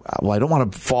like, well, I don't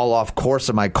want to fall off course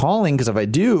of my calling, because if I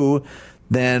do,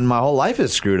 then my whole life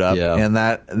is screwed up, and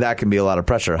that can be a lot of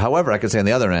pressure. However, I could say on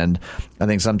the other end, I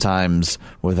think sometimes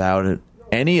without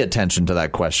any attention to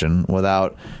that question,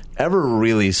 without ever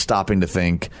really stopping to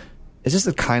think, is this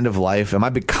the kind of life? Am I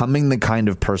becoming the kind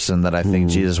of person that I think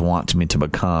Jesus wants me to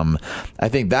become? I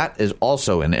think that is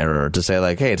also an error, to say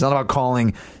like, hey, it's not about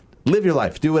calling. Live your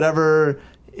life. Do whatever,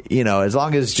 as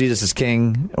long as Jesus is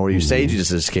king, or you say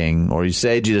Jesus is king, or you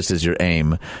say Jesus is your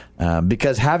aim.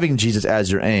 Because having Jesus as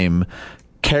your aim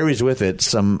carries with it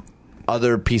some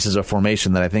other pieces of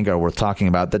formation that I think are worth talking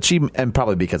about, that and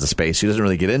probably because of space, she doesn't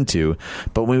really get into.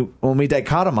 But when we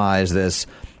dichotomize this,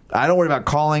 I don't worry about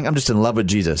calling, I'm just in love with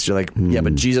Jesus. You're like, yeah,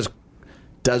 but Jesus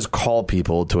does call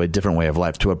people to a different way of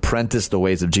life. To apprentice the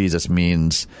ways of Jesus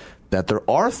means that there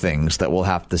are things that we'll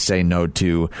have to say no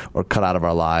to or cut out of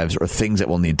our lives, or things that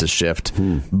we'll need to shift.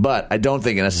 But I don't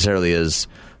think it necessarily is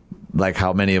like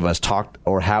how many of us talked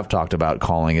or have talked about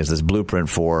calling is this blueprint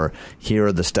for here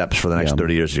are the steps for the next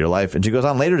 30 years of your life. And she goes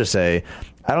on later to say,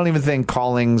 I don't even think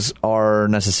callings are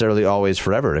necessarily always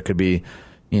forever. It could be,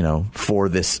 for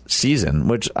this season,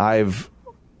 which I've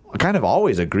kind of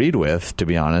always agreed with, to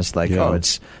be honest. Like,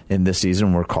 it's in this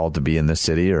season we're called to be in this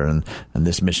city or in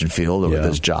this mission field or with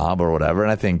this job or whatever.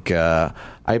 And I think I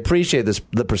appreciate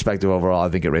the perspective overall. I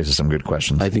think it raises some good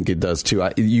questions. I think it does too.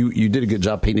 You did a good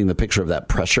job painting the picture of that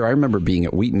pressure. I remember being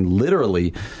at Wheaton,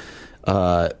 literally.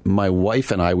 My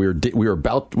wife and I, we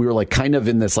were like kind of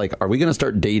in this, like, are we going to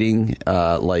start dating?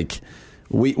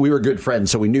 We were good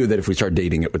friends, so we knew that if we started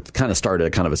dating, it would kind of start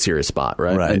at kind of a serious spot,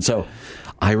 right? And so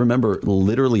I remember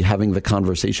literally having the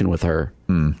conversation with her.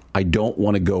 I don't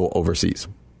want to go overseas.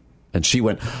 And she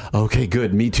went, okay,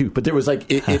 good, me too. But there was like,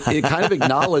 it kind of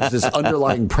acknowledged this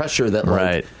underlying pressure that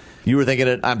like, you were thinking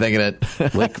it, I'm thinking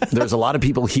it. Like, there's a lot of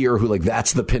people here who like,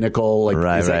 that's the pinnacle.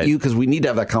 Like, is that you? Because we need to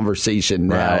have that conversation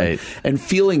now. And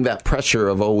feeling that pressure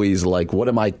of always like, what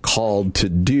am I called to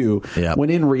do? When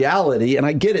in reality, and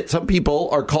I get it, some people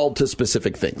are called to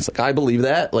specific things. Like, I believe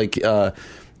that. Like,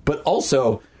 but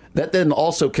also, that then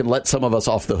also can let some of us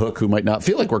off the hook who might not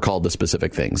feel like we're called to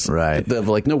specific things. They're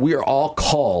like, no, we are all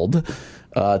called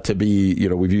to be,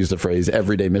 we've used the phrase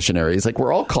everyday missionaries. Like,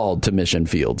 we're all called to mission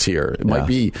fields here. It might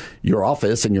be your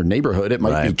office and your neighborhood. It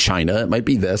might be China. It might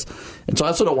be this. And so I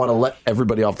also don't want to let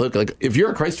everybody off the hook. Like, if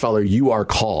you're a Christ follower, you are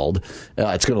called.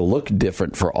 It's going to look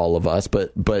different for all of us.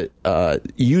 But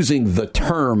using the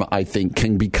term, I think,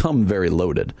 can become very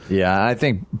loaded. Yeah, I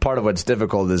think part of what's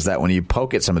difficult is that when you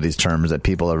poke at some of these terms that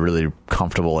people are really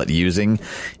comfortable at using,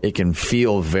 it can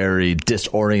feel very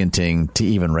disorienting to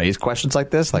even raise questions like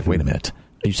this. Like, wait a minute.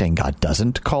 Are you saying God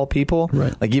doesn't call people?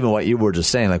 Like, even what you were just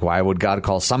saying, like, why would God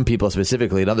call some people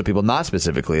specifically and other people not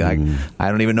specifically? Like, I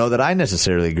don't even know that I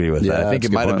necessarily agree with that. I think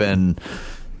it might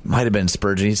have been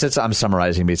Spurgeon. He said, I'm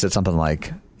summarizing, but he said something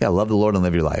like, love the Lord and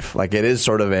live your life. Like, it is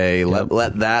sort of a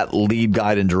let that lead,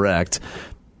 guide, and direct.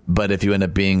 But if you end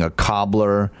up being a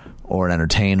cobbler or an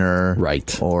entertainer,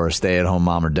 or a stay-at-home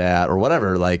mom or dad or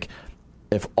whatever, like,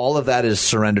 if all of that is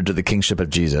surrendered to the kingship of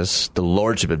Jesus, the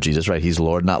lordship of Jesus, right? He's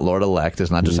Lord, not Lord-elect. It's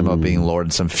not just about being Lord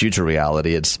in some future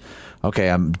reality. It's, okay,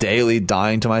 I'm daily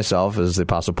dying to myself, as the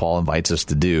Apostle Paul invites us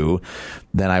to do.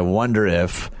 Then I wonder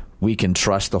if we can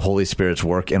trust the Holy Spirit's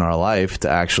work in our life to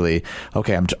actually,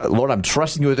 okay, Lord, I'm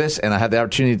trusting you with this, and I have the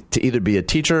opportunity to either be a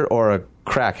teacher or a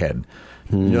crackhead.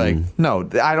 You're like, no,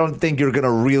 I don't think you're going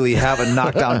to really have a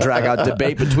knockdown, drag-out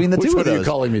debate between the two of those. Which one are you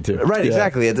calling me to? Right,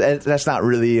 exactly. That's not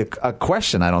really a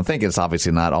question, I don't think. It's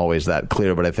obviously not always that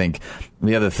clear, but I think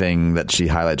the other thing that she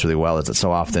highlights really well is that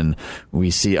so often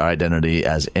we see our identity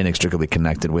as inextricably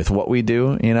connected with what we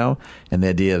do, and the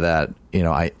idea that,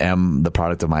 I am the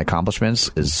product of my accomplishments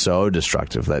is so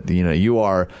destructive that, you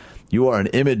are an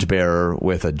image bearer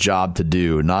with a job to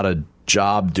do, not a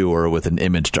job doer with an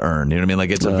image to earn. You know what I mean?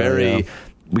 Like, it's a very...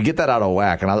 We get that out of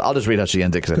whack, and I'll just read how she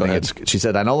ends it, because I think she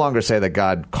said, I no longer say that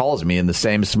God calls me in the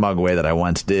same smug way that I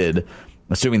once did,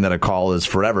 assuming that a call is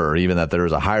forever, or even that there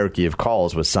is a hierarchy of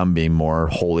calls, with some being more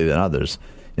holy than others.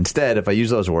 Instead, if I use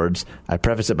those words, I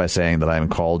preface it by saying that I am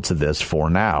called to this for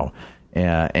now.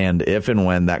 And if and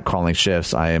when that calling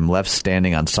shifts, I am left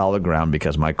standing on solid ground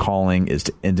because my calling is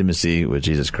to intimacy with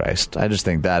Jesus Christ. I just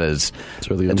think that it's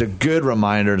a good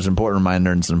reminder. It's an important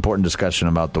reminder. And it's an important discussion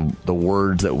about the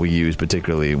words that we use,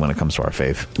 particularly when it comes to our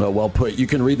faith. Well put. You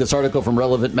can read this article from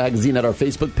Relevant Magazine at our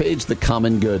Facebook page, The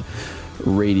Common Good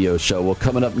Radio Show. Well,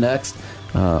 coming up next,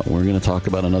 we're going to talk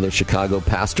about another Chicago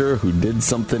pastor who did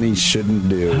something he shouldn't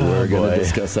do. We're going to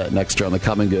discuss that next year on The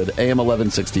Common Good. AM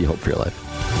 1160, Hope for Your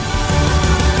Life.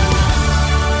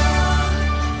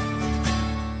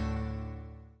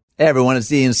 Hey everyone,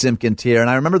 it's Ian Simpkins here, and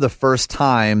I remember the first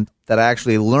time that I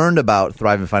actually learned about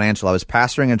Thrivent Financial. I was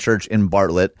pastoring a church in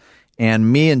Bartlett,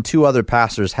 and me and two other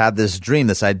pastors had this dream,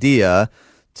 this idea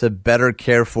to better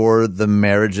care for the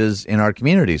marriages in our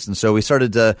communities. And so we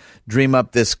started to dream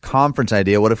up this conference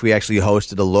idea. What if we actually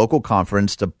hosted a local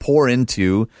conference to pour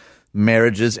into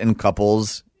marriages and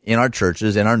couples in our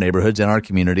churches, in our neighborhoods, in our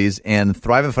communities? And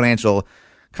Thrivent Financial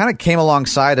kind of came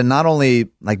alongside and not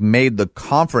only like made the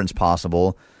conference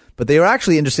possible, but they were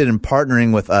actually interested in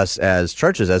partnering with us as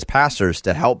churches, as pastors,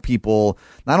 to help people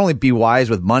not only be wise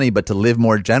with money, but to live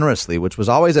more generously, which was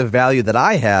always a value that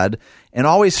I had and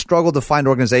always struggled to find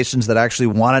organizations that actually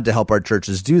wanted to help our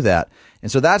churches do that.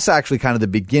 And so that's actually kind of the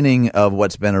beginning of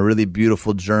what's been a really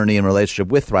beautiful journey and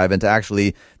relationship with Thrivent, to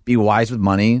actually be wise with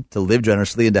money, to live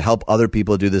generously, and to help other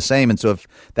people do the same. And so if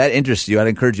that interests you, I'd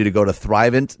encourage you to go to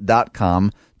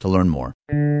Thrivent.com to learn more.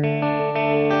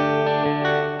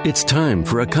 It's time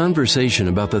for a conversation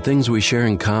about the things we share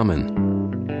in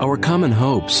common. Our common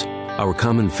hopes, our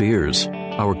common fears,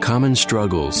 our common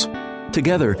struggles.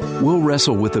 Together, we'll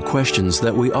wrestle with the questions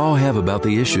that we all have about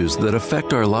the issues that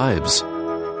affect our lives.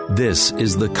 This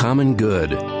is The Common Good.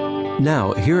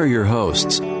 Now, here are your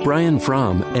hosts, Brian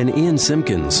Fromm and Ian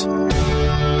Simpkins.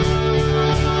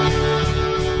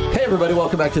 Everybody,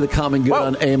 welcome back to The Common Good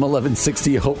on AM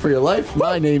 1160, Hope for Your Life.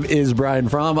 My name is Brian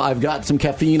Fromm. I've got some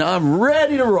caffeine. I'm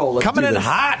ready to roll. Coming in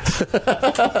hot.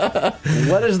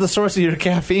 What is the source of your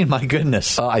caffeine? My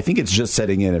goodness. I think it's just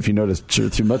setting in. If you notice,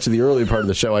 through much of the early part of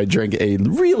the show, I drank a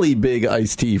really big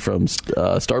iced tea from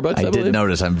Starbucks, I did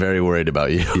notice. I'm very worried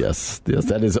about you. Yes,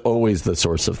 that is always the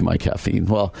source of my caffeine.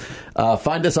 Well,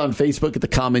 find us on Facebook at The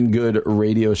Common Good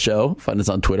Radio Show. Find us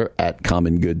on Twitter at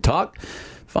Common Good Talk.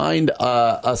 Find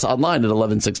us online at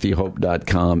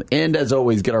 1160hope.com. And as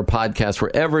always, get our podcast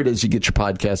wherever it is you get your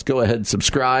podcast. Go ahead,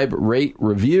 subscribe, rate,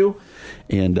 review.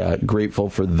 And grateful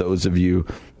for those of you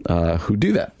who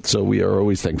do that. So we are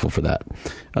always thankful for that.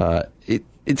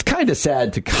 It's kind of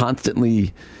sad to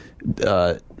constantly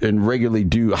and regularly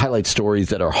highlight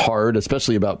stories that are hard,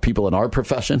 especially about people in our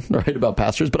profession, right? About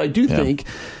pastors. But I do think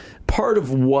part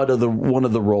of one of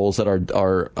the roles that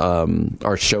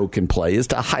our show can play is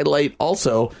to highlight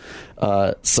also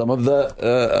some of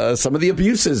the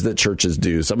abuses that churches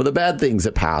do, some of the bad things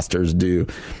that pastors do,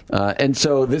 and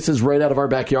so this is right out of our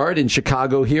backyard in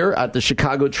Chicago here at the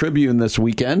Chicago Tribune this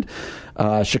weekend.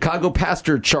 Chicago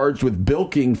pastor charged with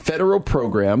bilking federal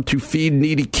program to feed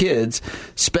needy kids,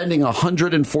 spending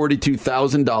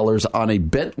 $142,000 on a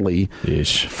Bentley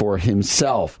for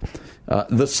himself.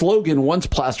 The slogan, once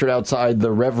plastered outside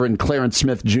the Reverend Clarence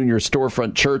Smith Jr.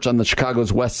 storefront church on the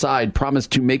Chicago's west side,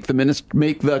 promised to make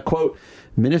the quote,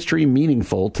 ministry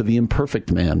meaningful to the imperfect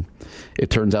man. It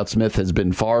turns out Smith has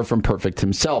been far from perfect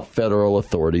himself, federal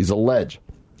authorities allege.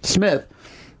 Smith,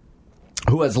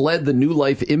 who has led the New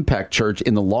Life Impact Church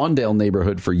in the Lawndale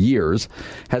neighborhood for years,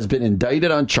 has been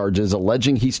indicted on charges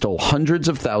alleging he stole hundreds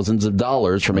of thousands of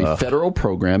dollars from a federal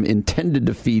program intended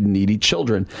to feed needy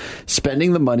children,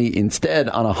 spending the money instead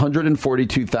on a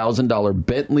 $142,000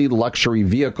 Bentley luxury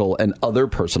vehicle and other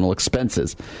personal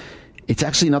expenses. It's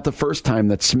actually not the first time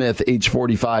that Smith, age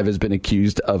 45, has been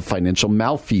accused of financial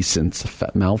malfeasance.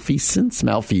 Malfeasance?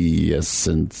 Yeah,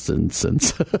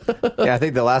 I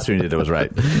think the last one you did was right.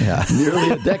 Yeah. Nearly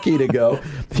a decade ago,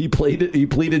 he pleaded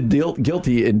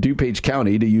guilty in DuPage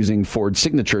County to using forged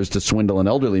signatures to swindle an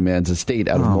elderly man's estate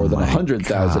out of more than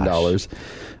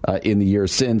 $100,000. In the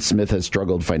years since, Smith has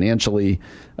struggled financially,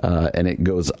 and it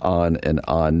goes on and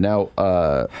on. Now,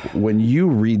 when you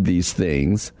read these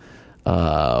things,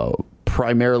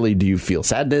 primarily, do you feel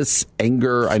sadness,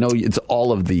 anger? I know it's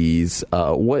all of these.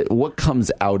 What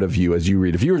comes out of you as you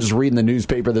read? If you were just reading the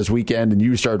newspaper this weekend and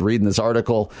you started reading this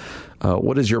article,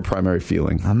 what is your primary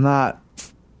feeling? I'm not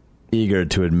eager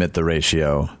to admit the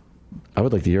ratio. I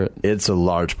would like to hear it. It's a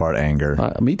large part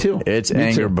anger. Me too. It's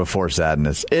anger before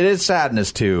sadness. It is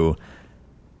sadness too,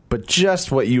 but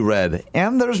just what you read,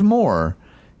 and there's more,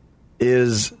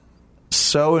 is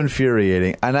so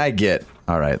infuriating. And I get,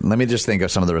 all right, let me just think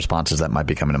of some of the responses that might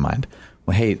be coming to mind.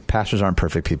 Well, hey, pastors aren't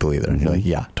perfect people either. And you're like,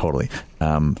 yeah, totally.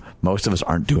 Most of us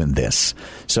aren't doing this.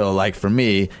 So like for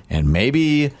me, and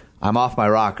maybe I'm off my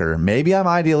rocker, maybe I'm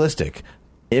idealistic.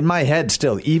 In my head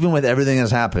still, even with everything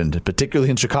that's happened, particularly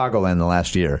in Chicagoland the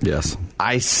last year, yes,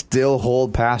 I still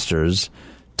hold pastors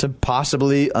to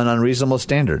possibly an unreasonable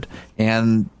standard.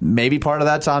 And maybe part of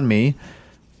that's on me,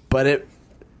 but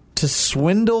to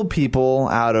swindle people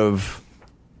out of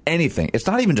anything, it's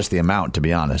not even just the amount, to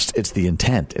be honest. It's the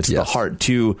intent. It's the heart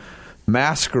to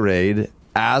masquerade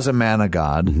as a man of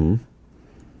God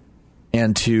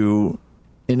and to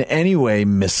in any way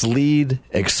mislead,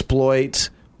 exploit,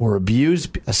 or abuse,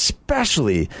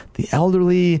 especially the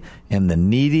elderly and the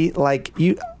needy. Like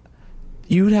you'd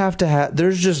have to have,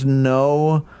 there's just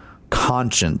no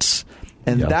conscience.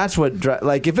 And that's what,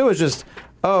 like if it was just,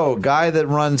 guy that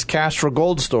runs cash for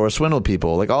gold store swindle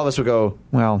people, like all of us would go,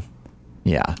 well,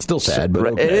 yeah. Still sad, but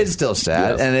okay. It is still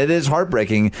sad, and it is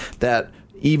heartbreaking that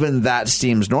even that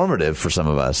seems normative for some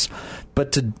of us.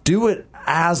 But to do it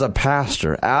as a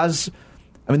pastor,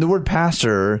 the word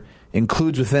pastor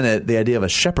includes within it the idea of a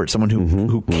shepherd, someone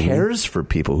who cares for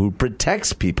people, who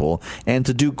protects people, and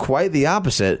to do quite the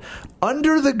opposite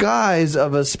under the guise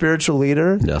of a spiritual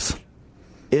leader. Yes.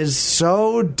 Is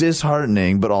so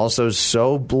disheartening, but also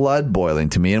so blood boiling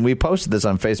to me. And we posted this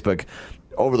on Facebook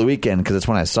over the weekend because it's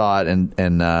when I saw it.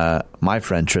 And my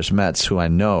friend Trish Metz, who I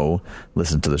know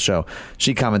listened to the show,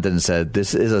 she commented and said,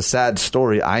 "This is a sad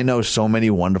story. I know so many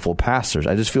wonderful pastors.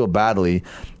 I just feel badly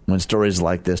when stories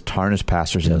like this tarnish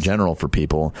pastors in general for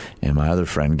people. And my other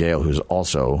friend, Gail, who's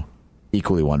also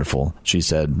equally wonderful, she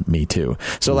said, me too.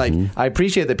 So, like, I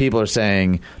appreciate that people are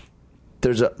saying,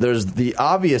 there's the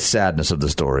obvious sadness of the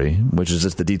story, which is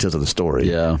just the details of the story.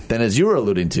 Yeah. Then, as you were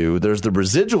alluding to, there's the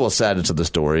residual sadness of the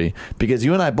story, because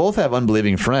you and I both have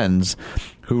unbelieving friends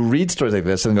who read stories like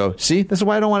this and go, see, this is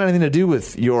why I don't want anything to do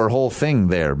with your whole thing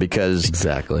there, because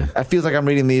exactly, I feel like I'm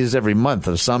reading these every month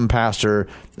of some pastor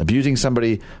abusing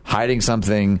somebody, hiding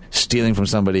something, stealing from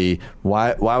somebody.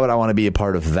 Why would I want to be a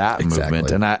part of that movement?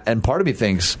 And part of me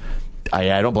thinks,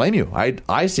 I don't blame you.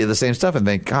 I see the same stuff and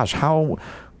think, gosh, how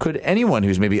could anyone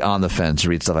who's maybe on the fence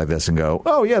read stuff like this and go,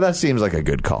 oh, yeah, that seems like a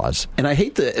good cause? And I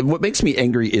hate what makes me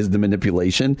angry is the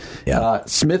manipulation. Yeah.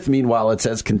 Smith, meanwhile, it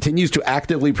says, continues to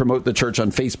actively promote the church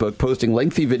on Facebook, posting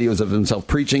lengthy videos of himself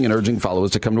preaching and urging followers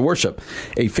to come to worship.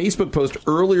 A Facebook post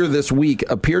earlier this week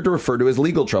appeared to refer to his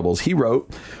legal troubles. He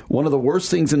wrote, one of the worst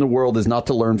things in the world is not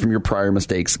to learn from your prior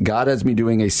mistakes. God has me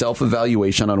doing a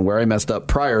self-evaluation on where I messed up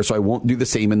prior, so I won't do the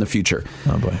same in the future.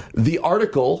 Oh, boy. The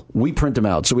article, we print them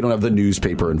out, so we don't have the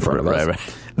newspaper in front of us. Right.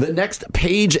 The next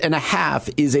page and a half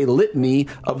is a litany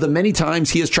of the many times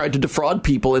he has tried to defraud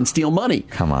people and steal money.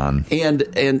 Come on. And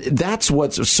that's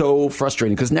what's so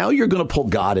frustrating, because now you're going to pull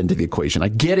God into the equation. I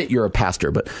get it, you're a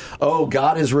pastor, but,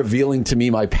 God is revealing to me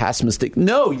my past mistake.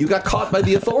 No, you got caught by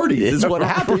the authorities. This is what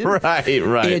happened. Right.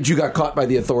 And you got caught by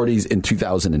the authorities in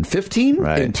 2015,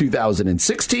 in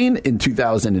 2016, in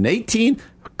 2018.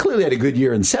 Clearly had a good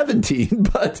year in 17,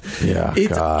 but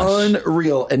it's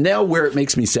unreal. And now where it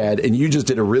makes me sad, and you just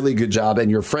did a really good job,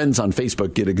 and your friends on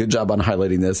Facebook did a good job on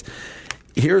highlighting this.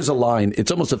 Here's a line.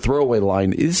 It's almost a throwaway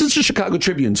line. This is the Chicago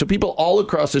Tribune, so people all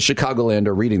across the Chicagoland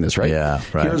are reading this, right? Yeah,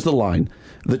 right. Here's the line.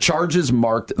 The charges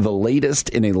marked the latest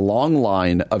in a long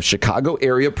line of Chicago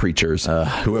area preachers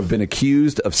who have been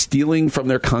accused of stealing from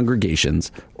their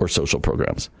congregations or social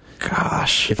programs.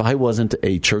 Gosh. If I wasn't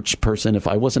a church person, if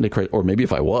I wasn't or maybe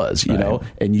if I was, you know,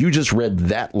 and you just read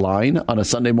that line on a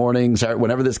Sunday morning,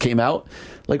 whenever this came out,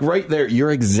 like right there,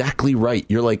 you're exactly right.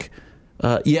 You're like,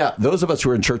 those of us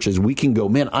who are in churches, we can go,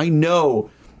 man, I know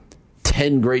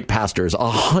 10 great pastors,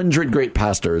 100 great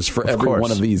pastors for every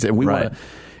one of these. And we want to.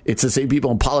 It's the same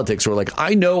people in politics who are like,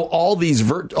 I know all these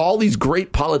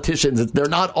great politicians. They're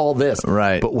not all this.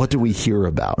 Right. But what do we hear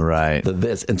about? Right.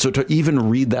 This. And so to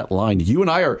even read that line, you and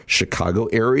I are Chicago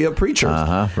area preachers.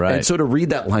 Right. And so to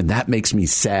read that line, that makes me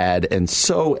sad and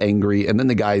so angry. And then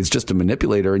the guy is just a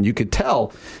manipulator. And you could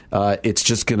tell it's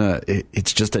just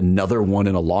another one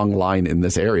in a long line in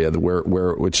this area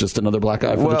where it's just another black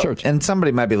eye for the church. And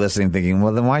somebody might be listening thinking,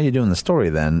 well, then why are you doing the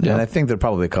story then? Yeah. And I think there are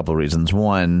probably a couple of reasons.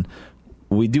 One,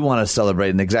 we do want to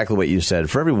celebrate, and exactly what you said.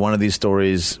 For every one of these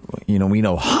stories, we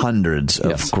know hundreds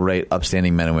of great,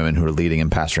 upstanding men and women who are leading and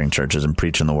pastoring churches and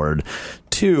preaching the word.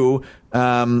 Two,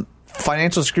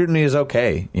 financial scrutiny is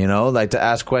okay. Like to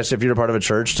ask questions if you're a part of a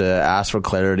church, to ask for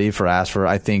clarity,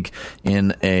 I think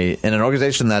in an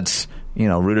organization that's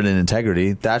rooted in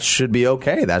integrity, that should be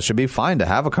okay. That should be fine to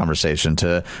have a conversation,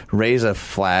 to raise a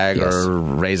flag or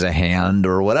raise a hand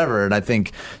or whatever. And I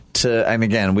think and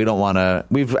again,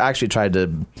 we've actually tried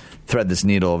to thread this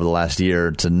needle over the last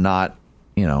year to not,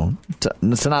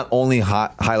 to not only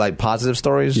highlight positive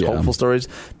stories, hopeful stories,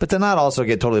 but to not also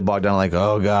get totally bogged down like,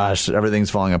 oh gosh, everything's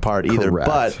falling apart either. Correct.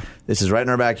 But this is right in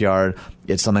our backyard.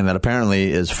 It's something that apparently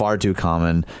is far too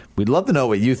common. We'd love to know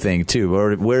what you think too.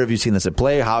 Where have you seen this at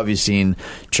play? How have you seen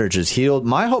churches healed?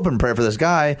 My hope and prayer for this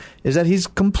guy is that he's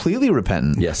completely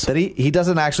repentant. Yes. That he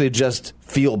doesn't actually just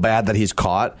feel bad that he's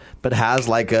caught, but has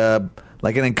like an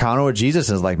encounter with Jesus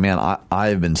and is like, man,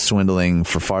 I've been swindling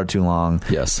for far too long.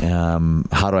 Yes.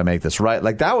 How do I make this right?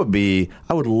 Like I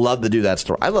would love to do that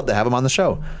story. I'd love to have him on the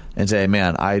show and say,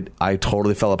 man, I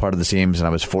totally fell apart at the seams and I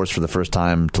was forced for the first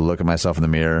time to look at myself in the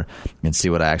mirror and see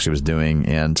what I actually was doing.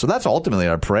 And so that's ultimately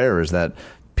our prayer, is that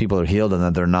people are healed and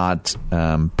that they're not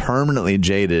permanently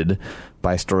jaded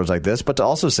by stories like this. But to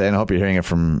also say, and I hope you're hearing it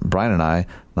from Brian and I,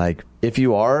 like if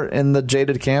you are in the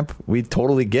jaded camp, we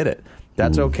totally get it.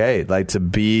 That's okay, like to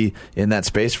be in that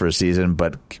space for a season,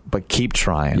 but keep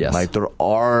trying. Yes. Like there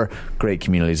are great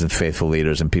communities and faithful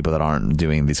leaders and people that aren't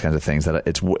doing these kinds of things, that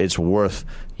it's worth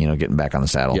getting back on the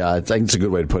saddle. Yeah, I think it's a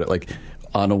good way to put it. Like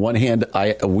on the one hand,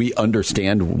 we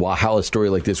understand how a story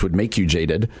like this would make you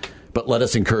jaded. But let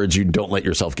us encourage you, don't let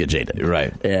yourself get jaded.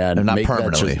 Right. And not make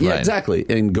permanently. Yeah, exactly.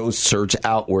 And go search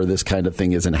out where this kind of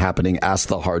thing isn't happening. Ask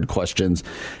the hard questions.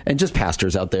 And just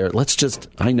pastors out there,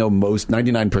 I know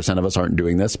 99% of us aren't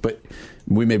doing this, but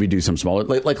We maybe do some smaller,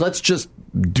 like let's just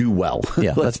do well.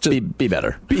 Yeah, let's just be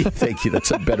better. Thank you. That's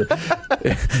a better.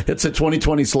 It's a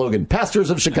 2020 slogan. Pastors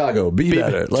of Chicago, be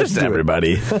better. Let's just do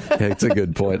everybody. It's a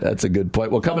good point. That's a good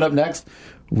point. Well, coming up next,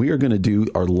 we are going to do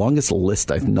our longest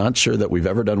list. I'm not sure that we've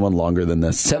ever done one longer than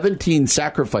this. 17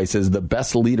 sacrifices the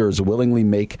best leaders willingly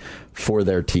make for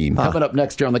their team. Coming up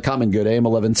next here on The Common Good, AM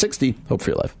 1160. Hope for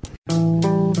your life.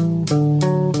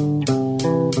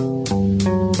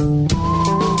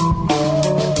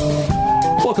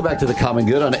 Welcome back to The Common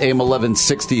Good on AM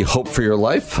 1160, Hope for Your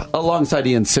Life. Alongside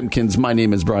Ian Simpkins, my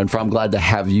name is Brian Fromm. Glad to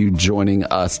have you joining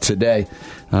us today.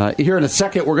 Here in a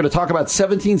second, we're going to talk about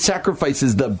 17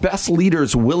 sacrifices the best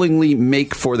leaders willingly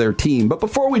make for their team. But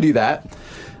before we do that,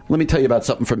 let me tell you about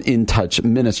something from In Touch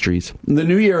Ministries. The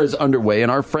new year is underway,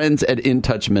 and our friends at In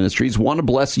Touch Ministries want to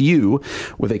bless you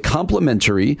with a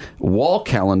complimentary wall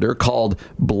calendar called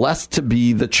Blessed to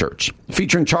Be the Church,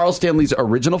 featuring Charles Stanley's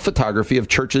original photography of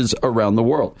churches around the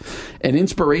world, an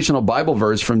inspirational Bible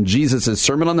verse from Jesus'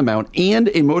 Sermon on the Mount, and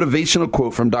a motivational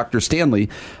quote from Dr. Stanley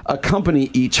accompany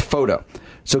each photo.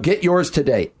 So get yours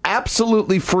today,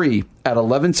 absolutely free at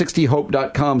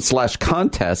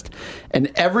 1160hope.com/contest.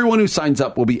 And everyone who signs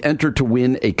up will be entered to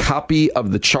win a copy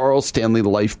of the Charles Stanley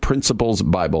Life Principles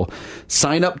Bible.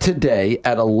 Sign up today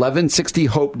at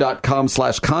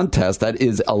 1160hope.com/contest. That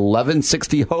is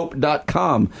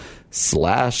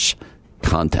 1160hope.com/contest.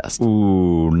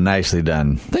 Ooh, nicely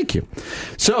done. Thank you.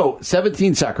 So,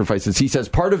 17 sacrifices. He says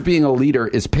part of being a leader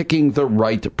is picking the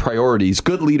right priorities.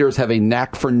 Good leaders have a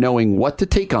knack for knowing what to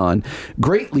take on.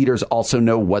 Great leaders also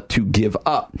know what to give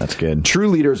up. That's good. True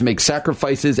leaders make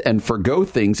sacrifices and forgo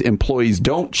things employees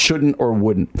don't, shouldn't, or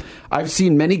wouldn't. I've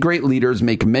seen many great leaders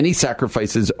make many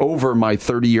sacrifices over my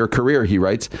 30-year career, he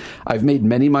writes. I've made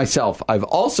many myself. I've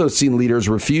also seen leaders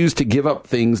refuse to give up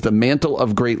things the mantle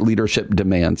of great leadership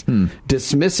demands.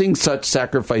 Dismissing such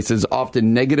sacrifices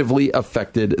often negatively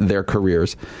affected their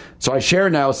careers. So I share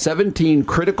now 17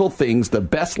 critical things the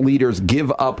best leaders give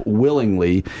up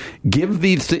willingly. Give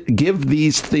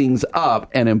these things up,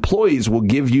 and employees will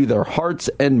give you their hearts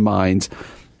and minds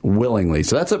willingly.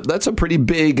 So that's a pretty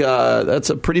big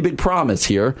promise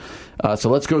here. So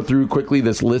let's go through quickly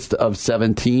this list of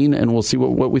 17, and we'll see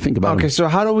what we think about it. Okay, so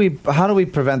how do we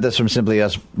prevent this from simply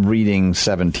us reading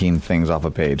 17 things off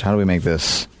a page? How do we make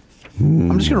this?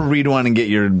 I'm just going to read one and get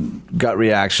your gut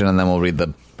reaction, and then we'll read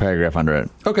the paragraph under it.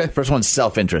 Okay. First one's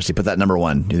self-interest. You put that number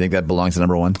one. Do you think that belongs to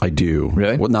number one? I do.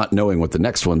 Really? Well, not knowing what the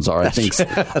next ones are. I think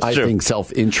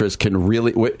self-interest can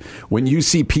really, when you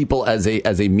see people as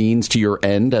a means to your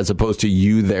end, as opposed to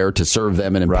you there to serve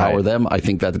them and empower them, I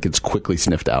think that gets quickly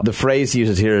sniffed out. The phrase he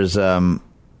uses here is, I'm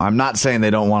not saying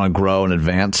they don't want to grow and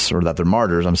advance or that they're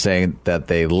martyrs. I'm saying that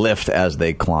they lift as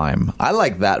they climb. I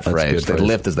like that phrase. They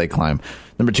lift as they climb.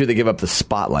 Number two, they give up the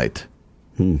spotlight.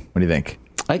 What do you think?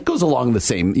 It goes along the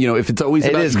same. If it's always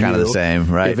about it is kind of the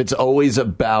same, right? If it's always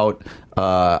about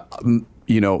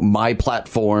my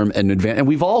platform and advance, and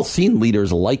we've all seen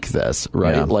leaders like this,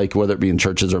 right? Yeah. Like whether it be in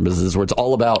churches or businesses, where it's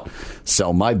all about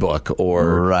sell my book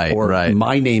or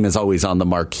my name is always on the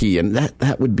marquee, and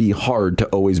that would be hard to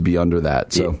always be under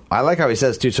that. So I like how he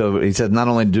says too. So he says, not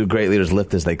only do great leaders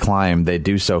lift as they climb, they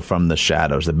do so from the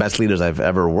shadows. The best leaders I've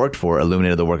ever worked for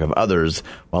illuminated the work of others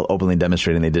while openly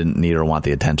demonstrating they didn't need or want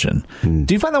the attention.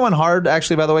 Do you find that one hard,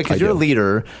 actually, by the way? Because you're a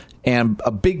leader, and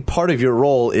a big part of your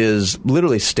role is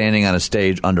literally standing on a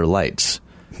stage under lights.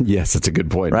 Yes, that's a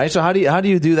good point. Right? So how do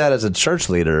you do that as a church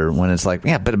leader when it's like,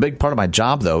 but a big part of my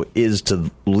job, though, is to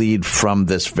lead from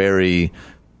this very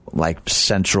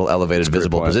central, elevated,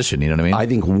 visible position. You know what I mean? I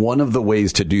think one of the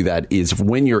ways to do that is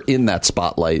when you're in that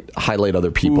spotlight, highlight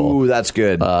other people. Ooh, that's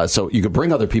good. So you could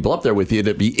bring other people up there with you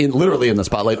to be literally in the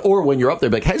spotlight, or when you're up there,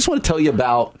 be like, hey, I just want to tell you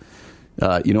about...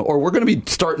 or we're going to be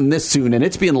starting this soon, and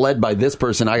it's being led by this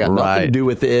person. I got nothing to do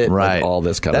with it. Right. All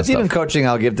this kind of stuff. That's even coaching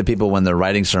I'll give to people when they're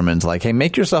writing sermons. Like, hey,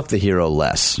 make yourself the hero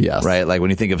less. Yes. Right? Like when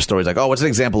you think of stories like, what's an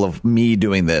example of me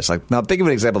doing this? Like, now think of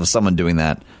an example of someone doing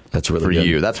that. That's really for good.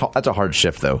 you. That's a hard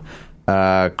shift, though.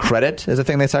 Credit is a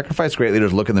thing they sacrifice. Great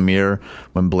leaders look in the mirror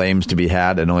when blame's to be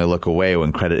had and only look away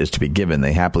when credit is to be given.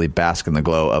 They happily bask in the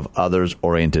glow of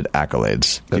others-oriented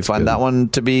accolades. Do you find that one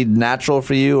to be natural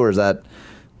for you, or is that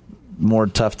more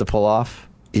tough to pull off?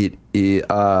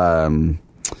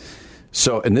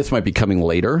 So, and this might be coming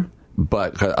later,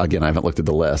 but again, I haven't looked at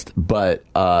the list. But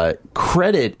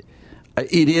credit,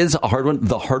 it is a hard one.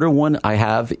 The harder one I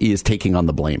have is taking on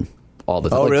the blame all the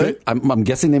time. Oh, really? I'm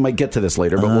guessing they might get to this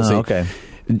later, but we'll see. Okay.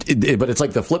 But it's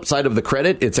like the flip side of the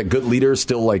credit. It's a good leader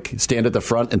still like stand at the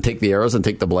front and take the arrows and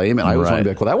take the blame. And I always want to be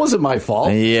like, well, that wasn't my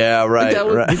fault. Yeah,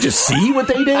 right. Did you see what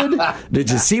they did? Did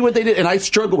you see what they did? And I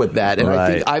struggle with that. And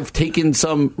I think I've taken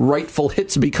some rightful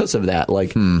hits because of that.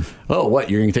 Like, oh, what?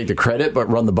 You're going to take the credit but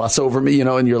run the bus over me?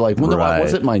 And you're like, well, no, that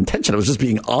wasn't my intention. I was just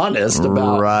being honest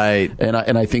about. Right. And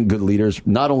I think good leaders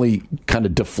not only kind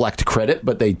of deflect credit,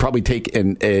 but they probably take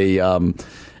an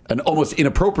almost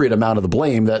inappropriate amount of the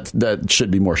blame that should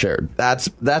be more shared. That's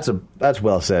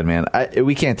well said, man.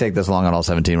 We can't take this long on all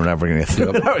 17. We're never going to get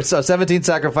through it. So 17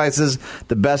 sacrifices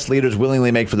the best leaders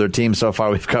willingly make for their team. So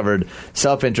far, we've covered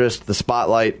self-interest, the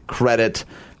spotlight, credit.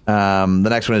 The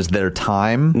next one is their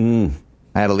time.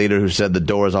 I had a leader who said the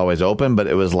door is always open, but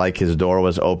it was like his door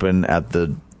was open at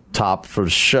the top for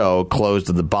show, closed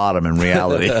at the bottom in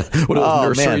reality. What are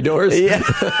those nursery doors? Yeah.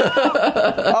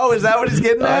 Oh, is that what he's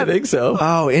getting at? I think so.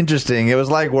 Oh, interesting. It was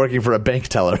like working for a bank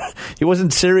teller. He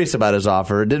wasn't serious about his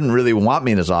offer, didn't really want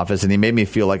me in his office, and he made me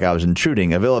feel like I was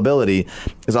intruding. Availability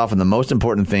is often the most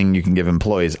important thing you can give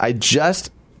employees. I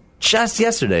just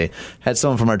yesterday had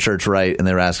someone from our church write, and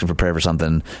they were asking for prayer for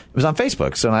something. It was on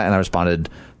Facebook, so I responded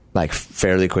like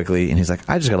fairly quickly, and he's like,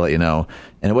 I just gotta let you know.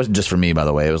 And it wasn't just for me, by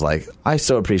the way. It was like, I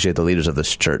so appreciate the leaders of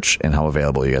this church and how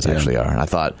available you guys actually are. And I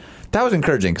thought that was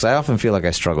encouraging, because I often feel like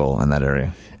I struggle in that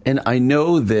area. And I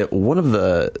know that one of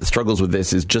the struggles with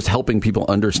this is just helping people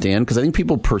understand, because I think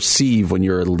people perceive when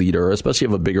you're a leader, especially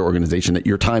of a bigger organization, that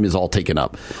your time is all taken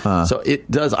up. So it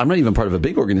does. I'm not even part of a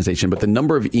big organization, but the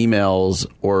number of emails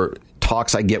or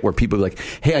talks I get where people are like,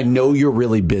 hey, I know you're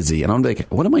really busy. And I'm like,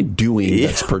 what am I doing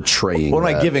that's portraying What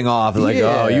am I giving off? Like,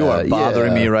 oh, you are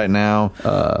bothering me right now.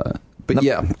 But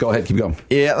yeah, go ahead. Keep going.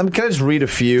 Yeah, can I just read a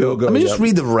few? Go, Let me just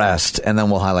read the rest, and then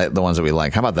we'll highlight the ones that we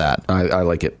like. How about that? I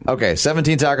like it. Okay,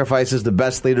 17 sacrifices the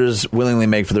best leaders willingly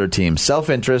make for their team.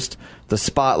 Self-interest, the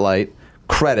spotlight,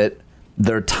 credit,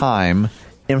 their time,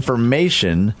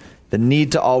 information, the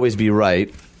need to always be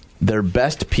right, their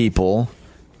best people,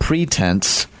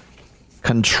 pretense,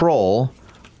 control,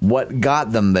 what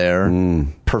got them there,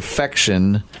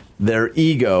 perfection, their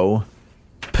ego,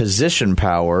 position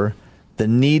power, the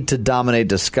need to dominate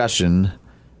discussion,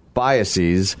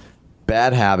 biases,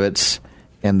 bad habits,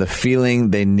 and the feeling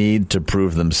they need to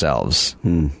prove themselves.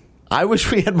 I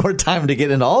wish we had more time to get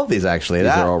into all of these, actually.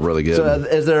 These are all really good. So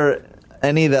is there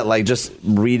any that, like, just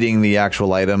reading the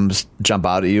actual items jump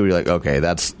out at you? You're like, okay,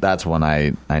 that's one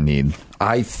I need.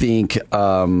 I think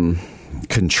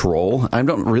control. I'm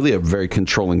not really a very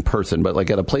controlling person, but like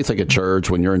at a place like a church,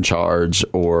 when you're in charge,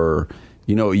 or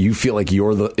you feel like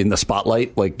you're in the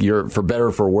spotlight, like you're, for better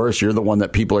or for worse, you're the one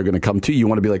that people are going to come to. You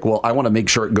want to be like, well, I want to make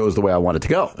sure it goes the way I want it to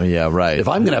go. Yeah, right. If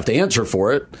I'm going to have to answer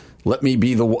for it, let me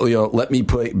be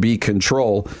be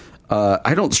control.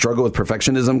 I don't struggle with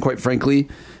perfectionism, quite frankly.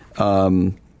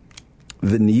 The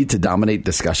need to dominate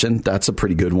discussion, that's a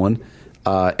pretty good one.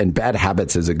 And bad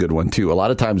habits is a good one, too. A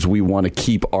lot of times we want to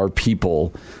keep our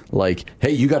people like,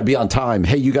 hey, you got to be on time.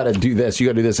 Hey, you got to do this. You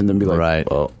got to do this. And then be like,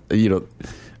 right. Well,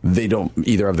 they don't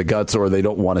either have the guts, or they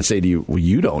don't want to say to you, well,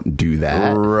 you don't do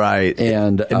that. Right.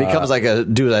 And it becomes like a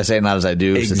do as I say, not as I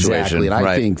do situation. And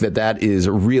I think that is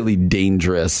really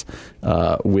dangerous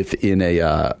within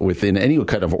any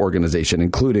kind of organization,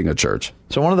 including a church.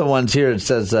 So one of the ones here, it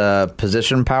says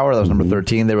position power. That was number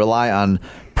 13. They rely on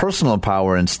personal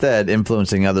power instead,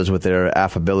 influencing others with their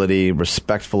affability,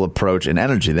 respectful approach, and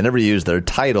energy. They never use their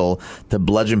title to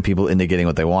bludgeon people into getting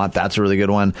what they want. That's a really good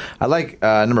one. I like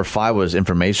number 5 was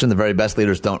information. The very best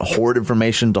leaders don't hoard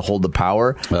information to hold the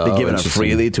power. They give it up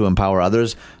freely to empower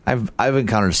others. I've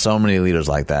encountered so many leaders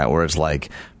like that, where it's like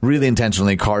really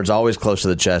intentionally cards always close to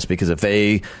the chest, because if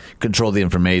they control the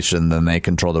information, then they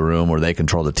control the room, or they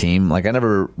control the team. Like, I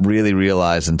never really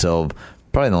realized until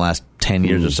probably in the last 10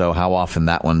 years or so how often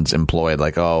that one's employed.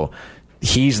 Like, oh,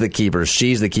 he's the keeper,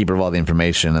 she's the keeper of all the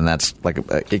information, and that's like,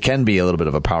 it can be a little bit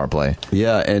of a power play.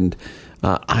 Yeah, and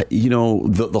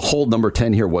the whole number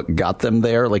 10 here, what got them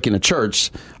there, like in a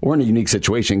church, we're in a unique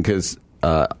situation because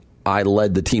I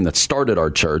led the team that started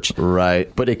our church.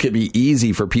 Right. But it could be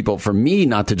easy for me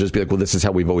not to just be like, well, this is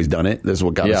how we've always done it. This is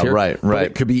what got us here. Right. But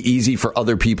it could be easy for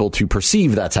other people to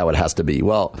perceive that's how it has to be.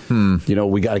 Well,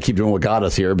 we got to keep doing what got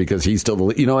us here because he's still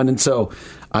the, and so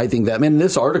I think that, man,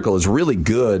 this article is really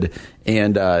good,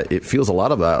 and it feels a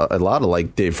lot of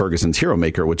like Dave Ferguson's Hero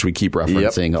Maker, which we keep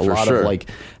referencing. A lot of like,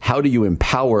 how do you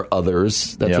empower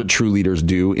others? That's what true leaders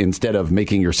do, instead of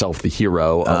making yourself the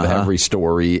hero of every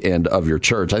story and of your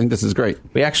church. I think this is great.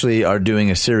 We actually are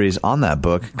doing a series on that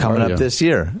book coming up this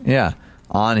year. Yeah,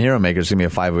 on Hero Maker. It's going to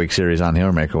be a 5-week series on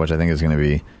Hero Maker, which I think is going to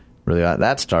be really.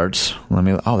 That starts.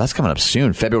 That's coming up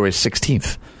soon, February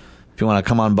 16th. If you want to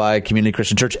come on by Community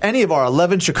Christian Church, any of our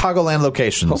 11 Chicagoland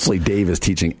locations. Hopefully Dave is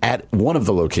teaching at one of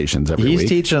the locations every week. He's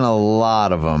teaching a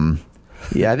lot of them.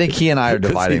 Yeah, I think he and I are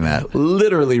dividing that.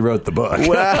 Literally wrote the book.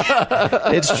 Well,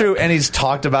 it's true, and he's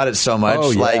talked about it so much.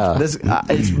 Oh, yeah. Like this,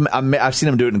 I've seen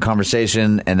him do it in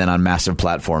conversation, and then on massive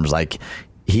platforms. Like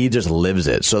he just lives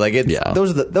it. So like,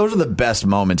 those are the best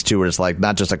moments too, where it's like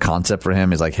not just a concept for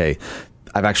him. He's like, hey,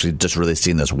 I've actually just really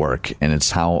seen this work, and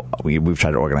it's how we've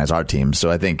tried to organize our team.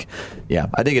 So I think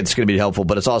it's going to be helpful,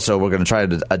 but it's also we're going to try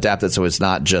to adapt it so it's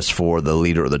not just for the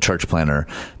leader or the church planner,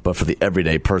 but for the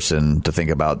everyday person to think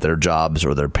about their jobs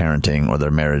or their parenting or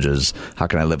their marriages. How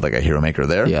can I live like a hero maker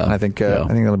there? Yeah. And I think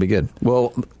that'll be good.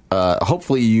 Well,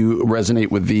 hopefully you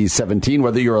resonate with these 17,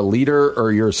 whether you're a leader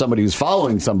or you're somebody who's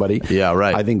following somebody. Yeah,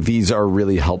 right. I think these are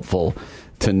really helpful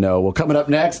to know. Well, coming up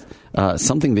next,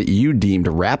 something that you deemed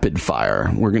rapid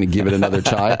fire. We're going to give it another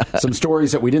try. Some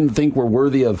stories that we didn't think were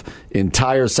worthy of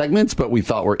entire segments, but we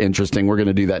thought were interesting. We're going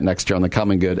to do that next year on The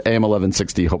Common Good. AM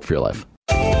 1160, Hope for Your Life.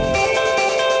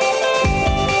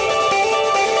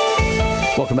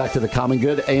 Welcome back to The Common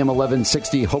Good, AM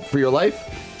 1160, Hope for Your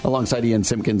Life. Alongside Ian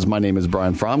Simpkins, my name is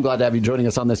Brian Fromm. Glad to have you joining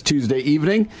us on this Tuesday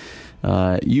evening.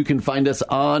 You can find us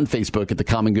on Facebook at The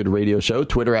Common Good Radio Show,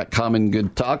 Twitter at Common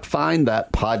Good Talk. Find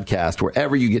that podcast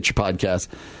wherever you get your podcasts.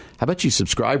 How about you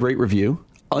subscribe, rate, review,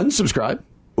 unsubscribe?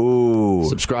 Ooh.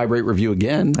 Subscribe, rate, review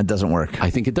again. It doesn't work. I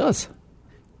think it does.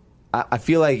 I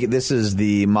feel like this is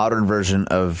the modern version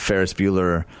of Ferris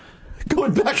Bueller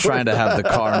going back, trying to have the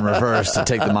car in reverse to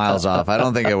take the miles off. I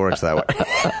don't think it works that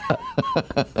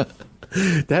way.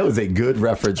 That was a good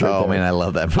reference right there. Oh, man, I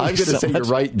love that movie. I'm going to say you're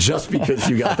right just because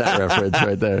you got that reference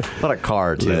right there. What a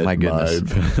car, too. My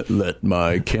goodness. Let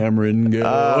my Cameron go.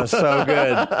 Oh, so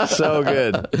good. So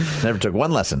good. Never took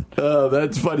one lesson. Oh,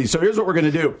 that's funny. So here's what we're going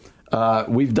to do.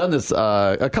 We've done this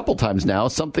a couple times now,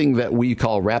 something that we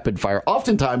call rapid fire.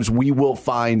 Oftentimes, we will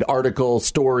find articles,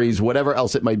 stories, whatever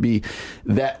else it might be,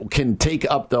 that can take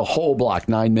up the whole block,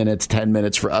 9 minutes, 10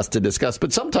 minutes for us to discuss.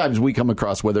 But sometimes we come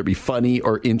across, whether it be funny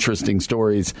or interesting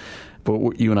stories,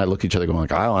 but you and I look at each other going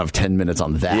like, I don't have 10 minutes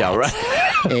on that. Yeah,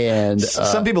 right. And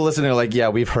some people listening are like, yeah,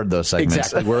 we've heard those segments.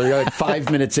 Exactly. We're like 5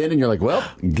 minutes in and you're like, well,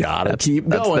 gotta keep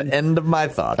going. That's the end of my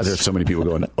thoughts. There's so many people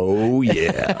going, oh,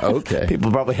 yeah, okay.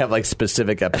 People probably have like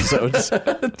specific episodes.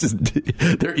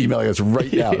 They're emailing us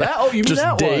right now. Yeah. You mean just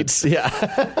that dates. One?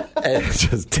 Yeah. And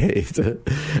just dates.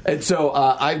 And so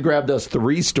I've grabbed us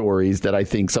 3 stories that I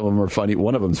think some of them are funny.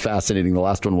 One of them is fascinating. The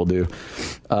last one we'll do.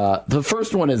 The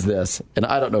first one is this, and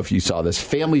I don't know if you saw this.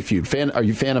 Family Feud. Are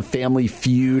you a fan of Family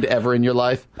Feud ever in your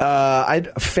life?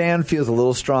 Fan feels a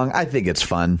little strong. I think it's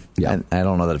fun. Yeah. I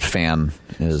don't know that fan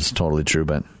is totally true,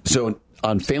 but so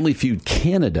on Family Feud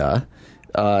Canada,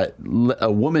 a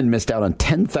woman missed out on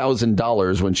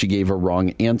 $10,000 when she gave a wrong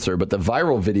answer, but the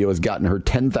viral video has gotten her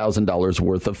 $10,000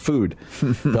 worth of food.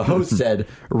 The host said,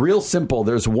 real simple.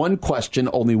 There's one question,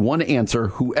 only one answer.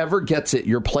 Whoever gets it,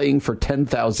 you're playing for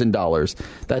 $10,000.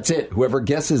 That's it. Whoever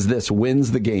guesses this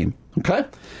wins the game. Okay?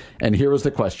 And here was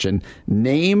the question.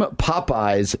 Name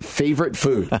Popeye's favorite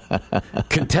food.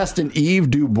 Contestant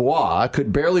Eve Dubois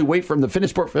could barely wait from the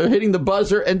finish board for hitting the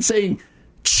buzzer and saying,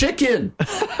 chicken.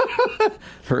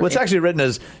 What's actually written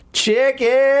as chicken.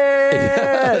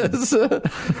 Yes.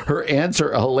 Her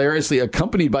answer hilariously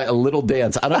accompanied by a little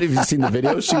dance. I don't know if you've seen the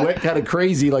video. She went kind of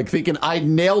crazy, like thinking I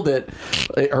nailed it.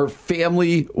 Her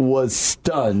family was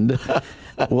stunned.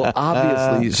 Well,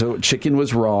 obviously, so chicken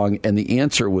was wrong, and the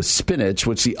answer was spinach,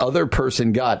 which the other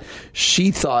person got.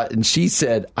 She thought, and she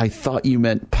said, I thought you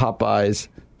meant Popeye's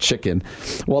chicken.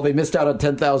 Well, they missed out on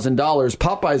 $10,000.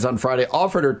 Popeyes on Friday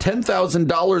offered her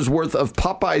 $10,000 worth of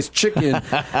Popeye's chicken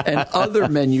and other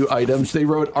menu items. They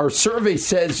wrote, our survey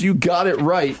says you got it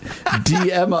right.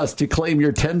 DM us to claim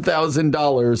your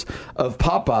 $10,000 of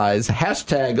Popeyes.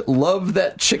 Hashtag love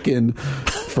that chicken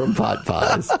from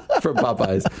Popeyes.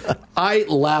 I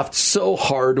laughed so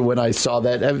hard when I saw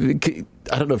that.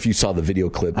 I don't know if you saw the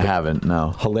video clip. I haven't,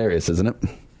 no. Hilarious, isn't it?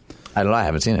 I don't know. I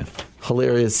haven't seen it.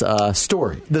 Hilarious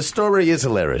story. The story is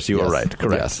hilarious. You are right.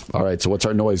 Correct. Yes. All right. So what's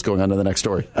our noise going on to the next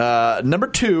story? Number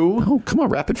 2. Oh, come on.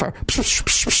 Rapid fire.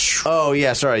 Oh,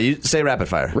 yeah. Sorry. You say rapid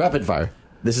fire. Rapid fire.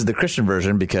 This is the Christian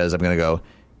version because I'm going to go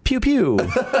pew pew.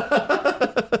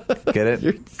 Get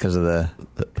it? Because of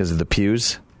the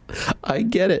pews. I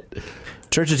get it.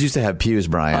 Churches used to have pews,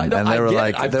 Brian, and they were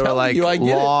like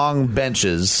long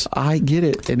benches. I get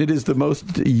it, and it is the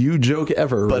most you joke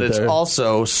ever. But it's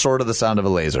also sort of the sound of a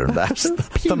laser. That's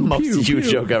the most you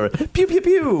joke ever. Pew pew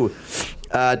pew.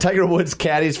 Tiger Woods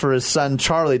caddies for his son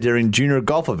Charlie during junior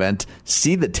golf event.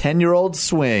 See the 10-year-old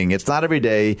swing. It's not every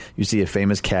day you see a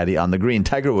famous caddy on the green.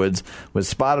 Tiger Woods was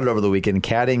spotted over the weekend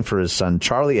caddying for his son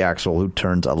Charlie Axel, who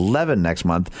turns 11 next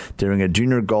month, during a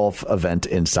junior golf event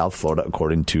in South Florida,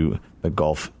 according to the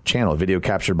Golf Channel. Video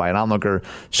captured by an onlooker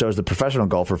shows the professional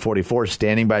golfer 44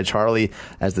 standing by Charlie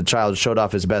as the child showed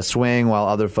off his best swing, while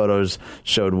other photos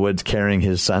showed Woods carrying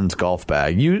his son's golf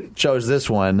bag. You chose this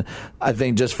one, I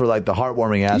think, just for like the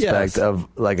heartwarming aspect of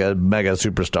like a mega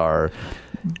superstar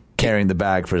carrying the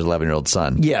bag for his 11-year-old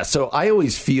son. Yeah, so I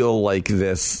always feel like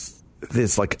this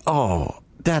like, oh,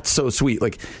 that's so sweet.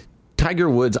 Like, Tiger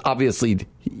Woods, obviously,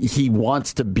 he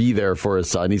wants to be there for his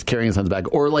son. He's carrying his son's bag.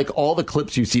 Or like all the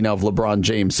clips you see now of LeBron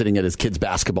James sitting at his kids'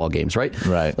 basketball games, right?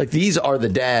 Right. Like, these are the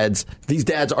dads. These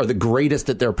dads are the greatest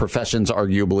at their professions,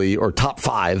 arguably, or top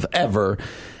 5 ever.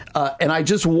 And I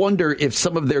just wonder if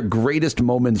some of their greatest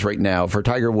moments right now for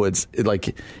Tiger Woods,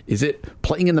 like, is it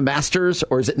playing in the Masters,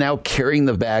 or is it now carrying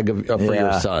the bag for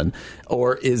your son?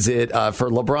 Or is it for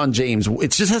LeBron James?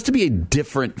 It just has to be a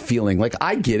different feeling. Like,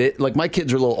 I get it. Like, my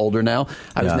kids are a little older now.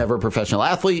 I was never a professional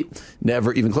athlete,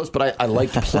 never even close, but I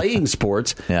liked playing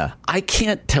sports. I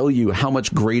can't tell you how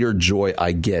much greater joy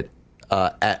I get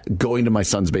at going to my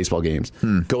son's baseball games,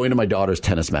 going to my daughter's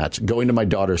tennis match, going to my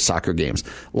daughter's soccer games,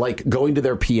 like going to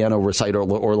their piano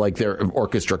recital or like their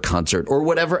orchestra concert or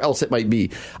whatever else it might be.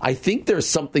 I think there's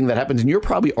something that happens, and you're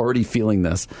probably already feeling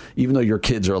this, even though your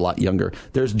kids are a lot younger.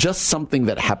 There's just something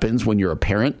that happens when you're a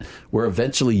parent where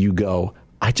eventually you go,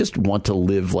 I just want to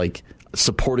live like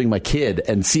supporting my kid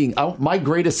and seeing my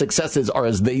greatest successes are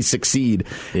as they succeed.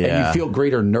 And you feel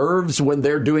greater nerves when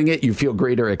they're doing it. You feel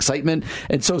greater excitement.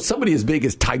 And so somebody as big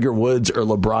as Tiger Woods or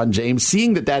LeBron James,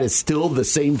 seeing that is still the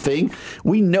same thing,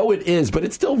 we know it is, but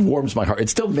it still warms my heart. It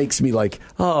still makes me like,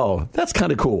 oh, that's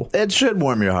kind of cool. It should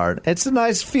warm your heart. It's a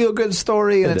nice feel-good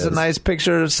story, and it's a nice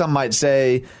picture. Some might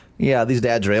say, yeah, these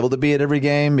dads are able to be at every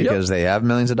game because they have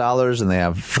millions of dollars and they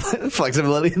have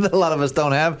flexibility that a lot of us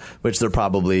don't have, which they're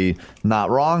probably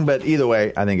not wrong. But either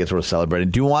way, I think it's worth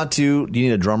celebrating. Do you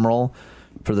need a drum roll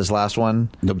for this last one?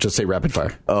 Nope, just say rapid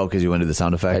fire. Oh, because you want to do the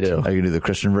sound effect? I do. Are you going to do the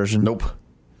Christian version? Nope.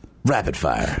 Rapid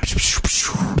fire.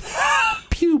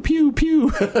 Pew, pew,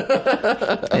 pew.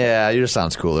 Yeah, yours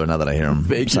sounds cooler now that I hear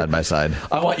them side by side.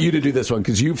 I want you to do this one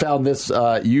because you found this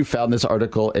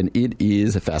article, and it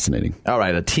is fascinating. All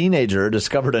right. A teenager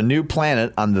discovered a new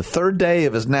planet on the third day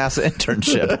of his NASA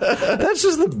internship. That's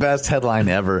just the best headline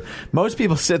ever. Most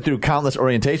people sit through countless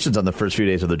orientations on the first few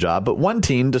days of the job, but one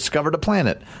teen discovered a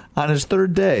planet on his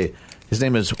third day. His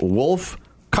name is Wolf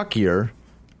Cuckier.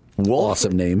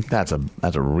 Awesome name. That's a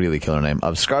really killer name.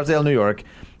 Of Scarsdale, New York.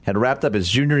 Had wrapped up his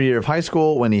junior year of high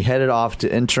school when he headed off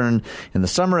to intern in the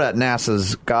summer at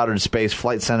NASA's Goddard Space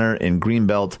Flight Center in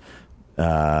Greenbelt,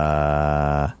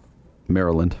 Maryland.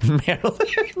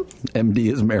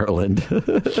 MD is Maryland.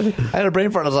 I had a brain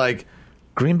fart. I was like,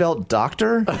 Greenbelt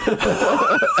doctor? The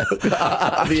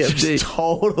MD.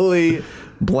 Totally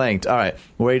blanked. All right.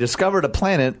 Where he discovered a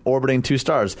planet orbiting 2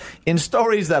 stars. In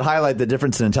stories that highlight the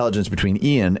difference in intelligence between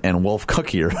Ian and Wolf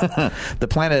Cuckier, the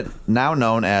planet, now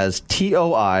known as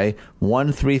TOI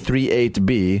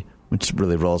 1338b, which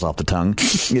really rolls off the tongue,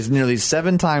 is nearly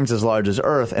 7 times as large as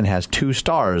Earth and has 2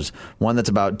 stars, one that's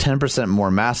about 10%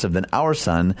 more massive than our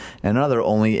sun, and another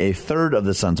only a third of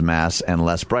the sun's mass and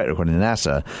less bright, according to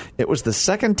NASA. It was the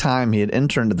second time he had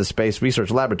interned at the Space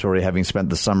Research Laboratory, having spent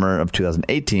the summer of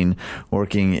 2018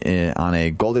 working on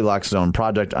a Goldilocks Zone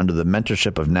project under the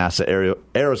mentorship of NASA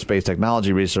aerospace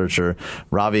technology researcher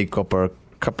Ravi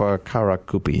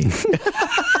Kapakarakupi. Is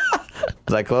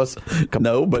that close?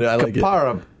 No, but I like it.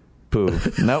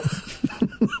 Nope.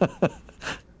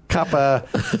 Kappa.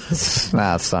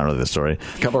 Nah, it's not really the story.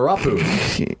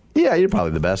 Kaparapu. Yeah, you're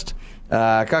probably the best.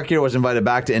 Cuckier was invited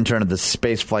back to intern at the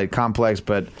Space Flight Complex,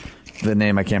 but the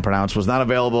name I can't pronounce was not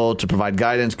available to provide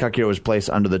guidance. Cuckier was placed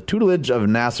under the tutelage of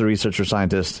NASA researcher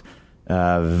scientist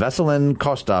Veselin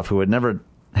Kostov, who had never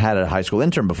had a high school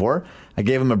intern before. I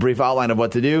gave him a brief outline of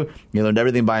what to do. He learned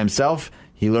everything by himself.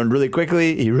 He learned really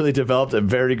quickly. He really developed a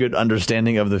very good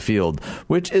understanding of the field,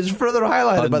 which is further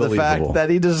highlighted by the fact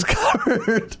that he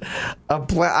discovered a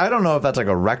I don't know if that's like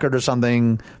a record or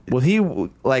something. Will he win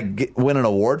an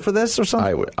award for this or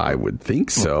something? I would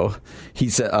think so. He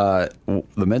said the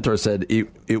mentor said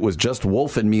it was just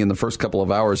Wolf and me in the first couple of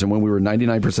hours, and when we were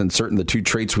 99% certain the 2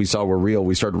 traits we saw were real,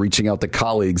 we started reaching out to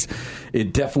colleagues.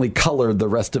 It definitely colored the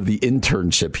rest of the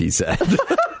internship, he said.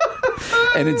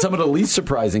 And in some of the least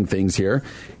surprising things here,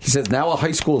 he says now a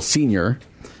high school senior,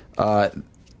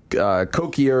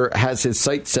 Cuckier has his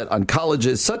sights set on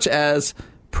colleges such as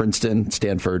Princeton,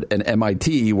 Stanford, and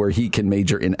MIT, where he can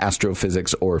major in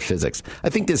astrophysics or physics. I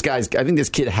think this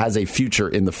kid has a future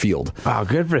in the field. Wow,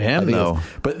 good for him, though.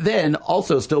 But then,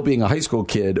 also still being a high school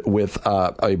kid with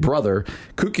a brother,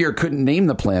 Kukier couldn't name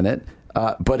the planet,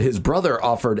 but his brother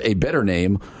offered a better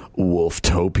name,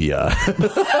 Wolftopia,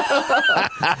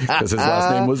 because his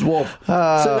last name was Wolf.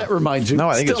 So that reminds you. No,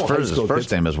 I think his still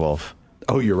first name is Wolf.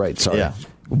 Oh, you're right. Sorry. Yeah.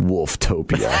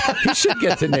 Wolftopia. He should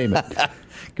get to name it.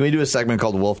 Can we do a segment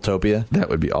called Wolftopia? That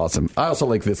would be awesome. I also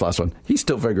like this last one. He's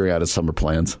still figuring out his summer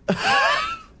plans.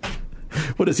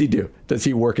 What does he do? Does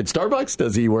he work at Starbucks?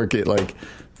 Does he work at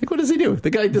what does he do? The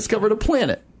guy discovered a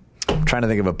planet. I'm trying to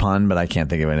think of a pun, but I can't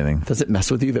think of anything. Does it mess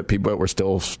with you that people were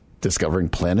still discovering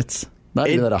planets? Not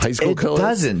even at a high school college? It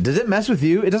doesn't. Does it mess with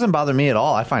you? It doesn't bother me at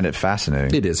all. I find it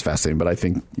fascinating. It is fascinating, but I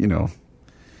think,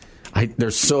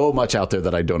 there's so much out there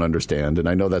that I don't understand, and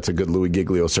I know that's a good Louis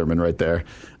Giglio sermon right there.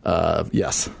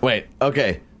 Yes. Wait,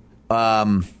 okay.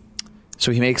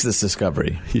 So he makes this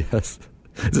discovery. Yes.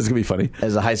 Is this going to be funny?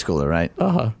 As a high schooler, right?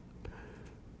 Uh-huh.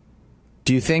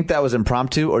 Do you think that was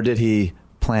impromptu, or did he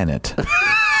plan it?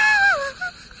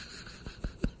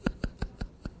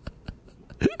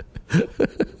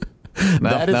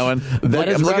 No one. I'm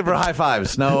looking for high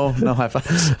fives. No high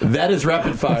fives. That is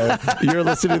rapid fire. You're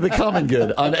listening to The Common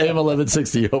Good on AM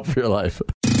 1160. Hope for your life.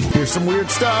 Here's some weird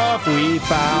stuff we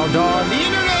found on the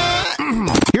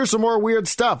internet. Here's some more weird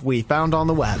stuff we found on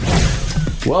the web.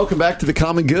 Welcome back to The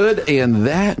Common Good, and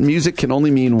that music can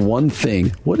only mean one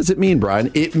thing. What does it mean,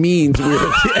 Brian? It means we're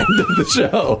at the end of the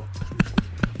show.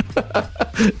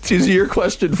 It's your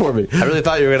question for me. I really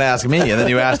thought you were going to ask me, and then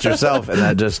you asked yourself, and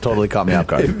that just totally caught me off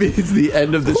guard. It means the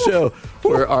end of the show,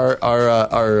 where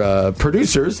our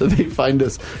producers, they find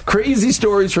us crazy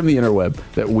stories from the interweb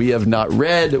that we have not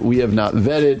read, we have not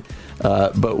vetted,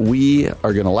 but we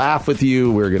are going to laugh with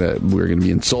you. We're going to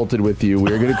be insulted with you.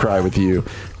 We're going to cry with you.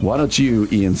 Why don't you,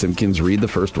 Ian Simpkins, read the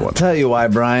first one? I'll tell you why,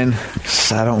 Brian.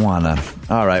 I don't want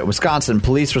to. All right. Wisconsin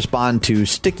police respond to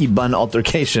sticky bun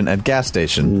altercation at gas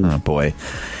station. Oh, boy.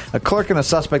 A clerk and a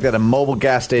suspect at a mobile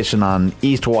gas station on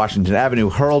East Washington Avenue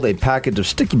hurled a package of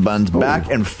sticky buns back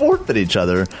and forth at each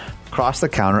other across the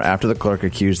counter after the clerk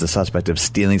accused the suspect of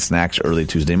stealing snacks early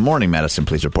Tuesday morning, Madison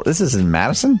police report. This is in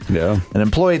Madison? Yeah. An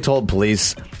employee told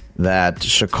police that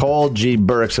Shacole G.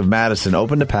 Burks of Madison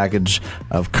opened a package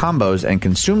of combos and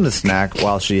consumed the snack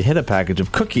while she hid a package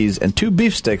of cookies and 2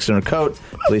 beef sticks in her coat.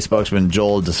 Police spokesman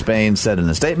Joel Despain said in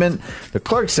a statement. The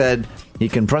clerk said he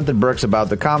confronted Burks about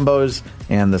the combos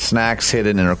and the snacks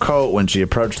hidden in her coat. When she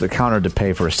approached the counter to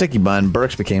pay for a sticky bun,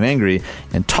 Burks became angry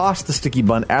and tossed the sticky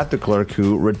bun at the clerk,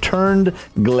 who returned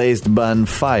glazed bun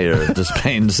fire,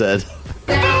 Despain said.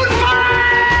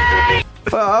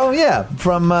 Oh, yeah.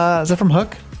 Is that from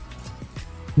Hook?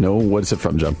 No, what is it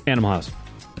from, John? Animal House.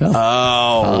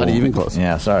 Oh. Not even close.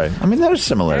 Yeah, sorry. I mean, there's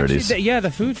similarities. Actually, the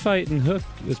food fight in Hook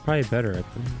was probably better,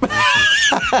 I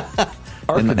think.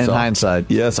 Arkansas. In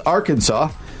hindsight. Yes,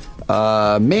 Arkansas.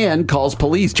 Man calls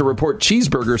police to report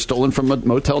cheeseburger stolen from a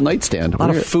motel nightstand. A lot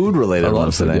of food-related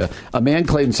ones today. Yeah. A man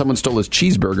claimed someone stole his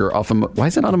cheeseburger off why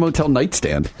is it on a motel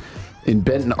nightstand? In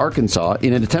Benton, Arkansas,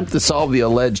 in an attempt to solve the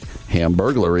alleged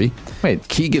hamburglary. Wait.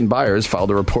 Keegan Byers filed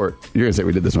a report. You're going to say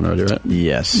we did this one already, right?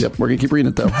 Yes. Yep, we're going to keep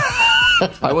reading it, though.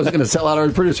 I wasn't going to sell out our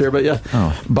producer here, but yeah.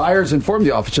 Oh. Byers informed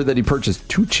the officer that he purchased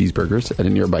 2 cheeseburgers at a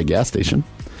nearby gas station.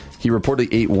 He reportedly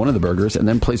ate one of the burgers and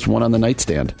then placed one on the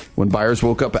nightstand. When Byers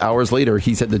woke up hours later,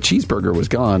 he said the cheeseburger was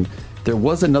gone. There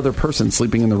was another person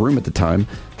sleeping in the room at the time.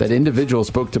 That individual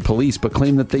spoke to police but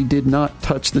claimed that they did not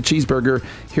touch the cheeseburger.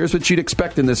 Here's what you'd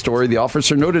expect in this story. The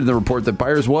officer noted in the report that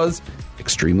Byers was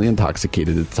extremely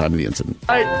intoxicated at the time of the incident.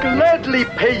 I'd gladly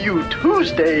pay you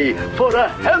Tuesday for a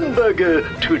hamburger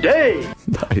today.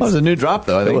 Nice. That was a new drop,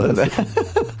 though, I think.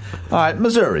 All right,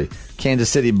 Missouri. Kansas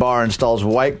City bar installs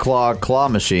White Claw claw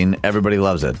machine. Everybody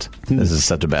loves it. This is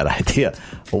such a bad idea.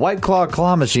 A White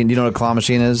Claw machine. Do you know what a claw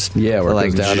machine is? Yeah, where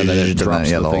it goes down and then it drops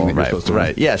the thing that you're supposed to run.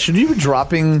 Right. Yeah, should you be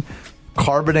dropping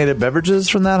carbonated beverages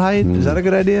from that height? Is that a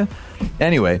good idea?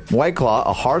 Anyway, White Claw,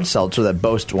 a hard seltzer that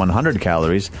boasts 100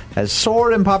 calories, has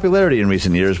soared in popularity in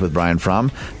recent years with Brian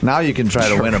Fromm. Now you can try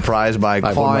to win a prize by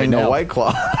clawing a White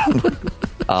Claw.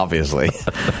 Obviously.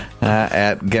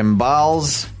 At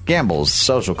Gamble's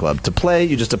Social Club. To play,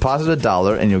 you just deposit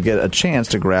 $1 and you'll get a chance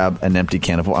to grab an empty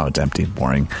can of water. Oh, it's empty.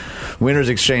 Boring. Winners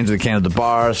exchange the can at the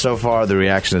bar. So far, the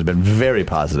reaction has been very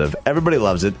positive. Everybody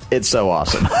loves it. It's so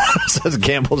awesome. Says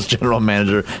Gamble's general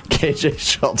manager, KJ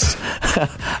Schultz.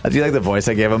 Do you like the voice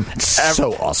I gave him?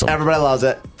 So awesome. Everybody loves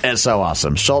it. It's so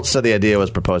awesome. Schultz said the idea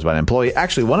was proposed by an employee.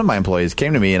 Actually, one of my employees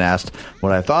came to me and asked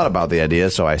what I thought about the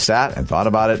idea. So I sat and thought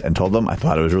about it and told them I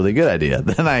thought it was a really good idea.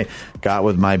 Then I got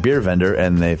with my beer vendor,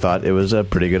 and they thought it was a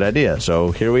pretty good idea.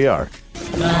 So here we are.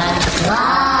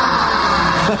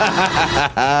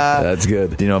 That's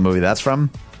good. Do you know what movie that's from?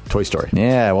 Toy Story.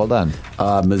 Yeah, well done.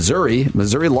 Missouri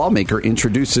lawmaker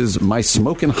introduces My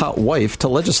Smokin' Hot Wife to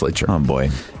legislature. Oh, boy.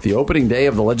 The opening day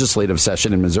of the legislative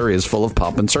session in Missouri is full of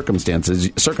pomp and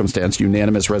circumstance.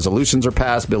 Unanimous resolutions are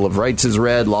passed. Bill of Rights is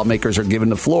read. Lawmakers are given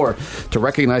the floor to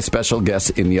recognize special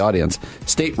guests in the audience.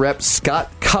 State Rep Scott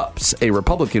Cupps, a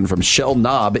Republican from Shell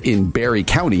Knob in Barry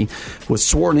County, was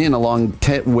sworn in along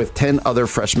with 10 other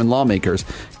freshman lawmakers.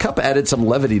 Cupp added some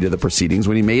levity to the proceedings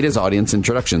when he made his audience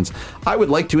introductions. I would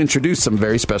like to introduce some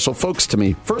very special folks to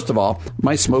me. First of all,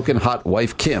 my smoking hot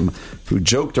wife, Kim, who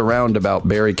joked around about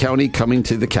Barry County coming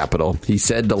to the Capitol. He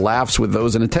said to laughs with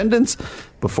those in attendance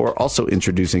before also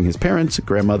introducing his parents,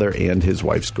 grandmother, and his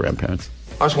wife's grandparents.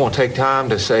 I just want to take time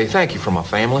to say thank you for my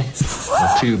family.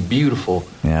 My two beautiful,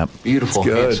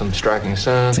 handsome, striking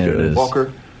sons,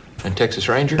 Walker and Texas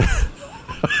Ranger,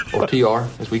 or TR,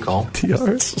 as we call him. TR.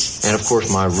 And, of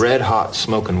course, my red-hot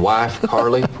smoking wife,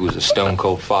 Carly, who's a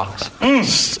stone-cold fox.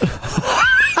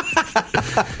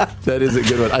 That is a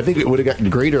good one. I think it would have gotten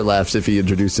greater laughs if he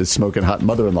introduced his smoking hot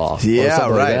mother-in-law. Yeah, right.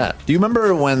 Like that. Do you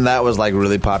remember when that was like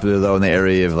really popular though in the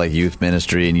area of like youth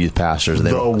ministry and youth pastors?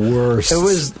 The worst. It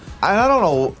was. I don't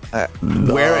know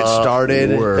where it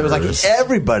started. Worst. It was like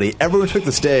everyone took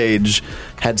the stage,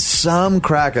 had some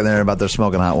crack in there about their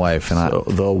smoking hot wife, and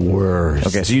the worst.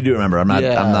 Okay, so you do remember? I'm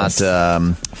not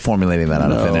formulating that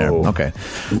out of thin air. Okay.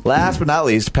 Last but not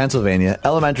least, Pennsylvania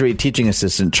elementary teaching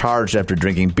assistant charged after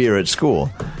drinking beer at school.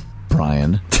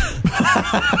 Brian.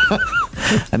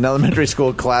 An elementary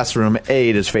school classroom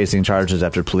aide is facing charges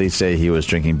after police say he was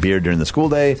drinking beer during the school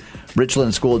day.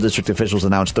 Richland School District officials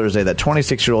announced Thursday that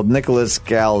 26-year-old Nicholas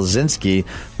Galzinski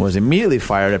was immediately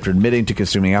fired after admitting to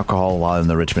consuming alcohol while in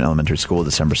the Richmond Elementary School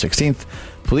December 16th.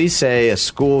 Police say a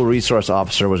school resource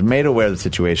officer was made aware of the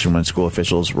situation when school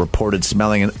officials reported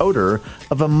smelling an odor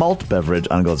of a malt beverage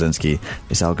on Galzinski.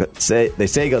 They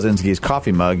say Galzinski's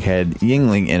coffee mug had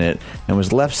Yuengling in it and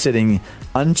was left sitting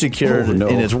unsecured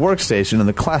in his workstation in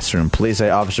the classroom. Police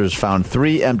say officers found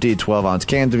 3 empty 12-ounce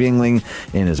cans of Yuengling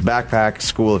in his backpack.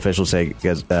 School officials say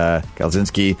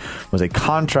Galzinski was a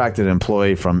contracted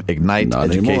employee from Ignite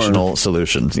Educational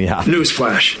Solutions. Yeah.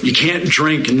 Newsflash, you can't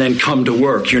drink and then come to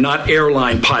work. You're not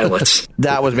airline pilots.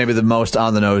 That was maybe the most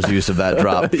on-the-nose use of that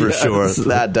drop, for sure.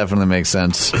 That definitely makes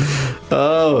sense.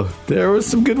 Oh, there was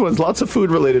some good ones. Lots of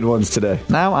food-related ones today.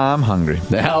 Now I'm hungry.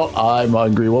 Well,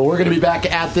 we're going to be back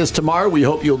at this tomorrow. We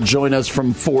hope you'll join us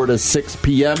from 4 to 6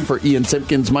 p.m. For Ian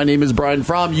Simpkins, my name is Brian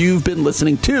Fromm. You've been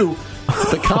listening to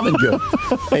The Common Good,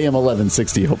 AM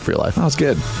 1160, Hope for Your Life. That was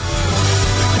good.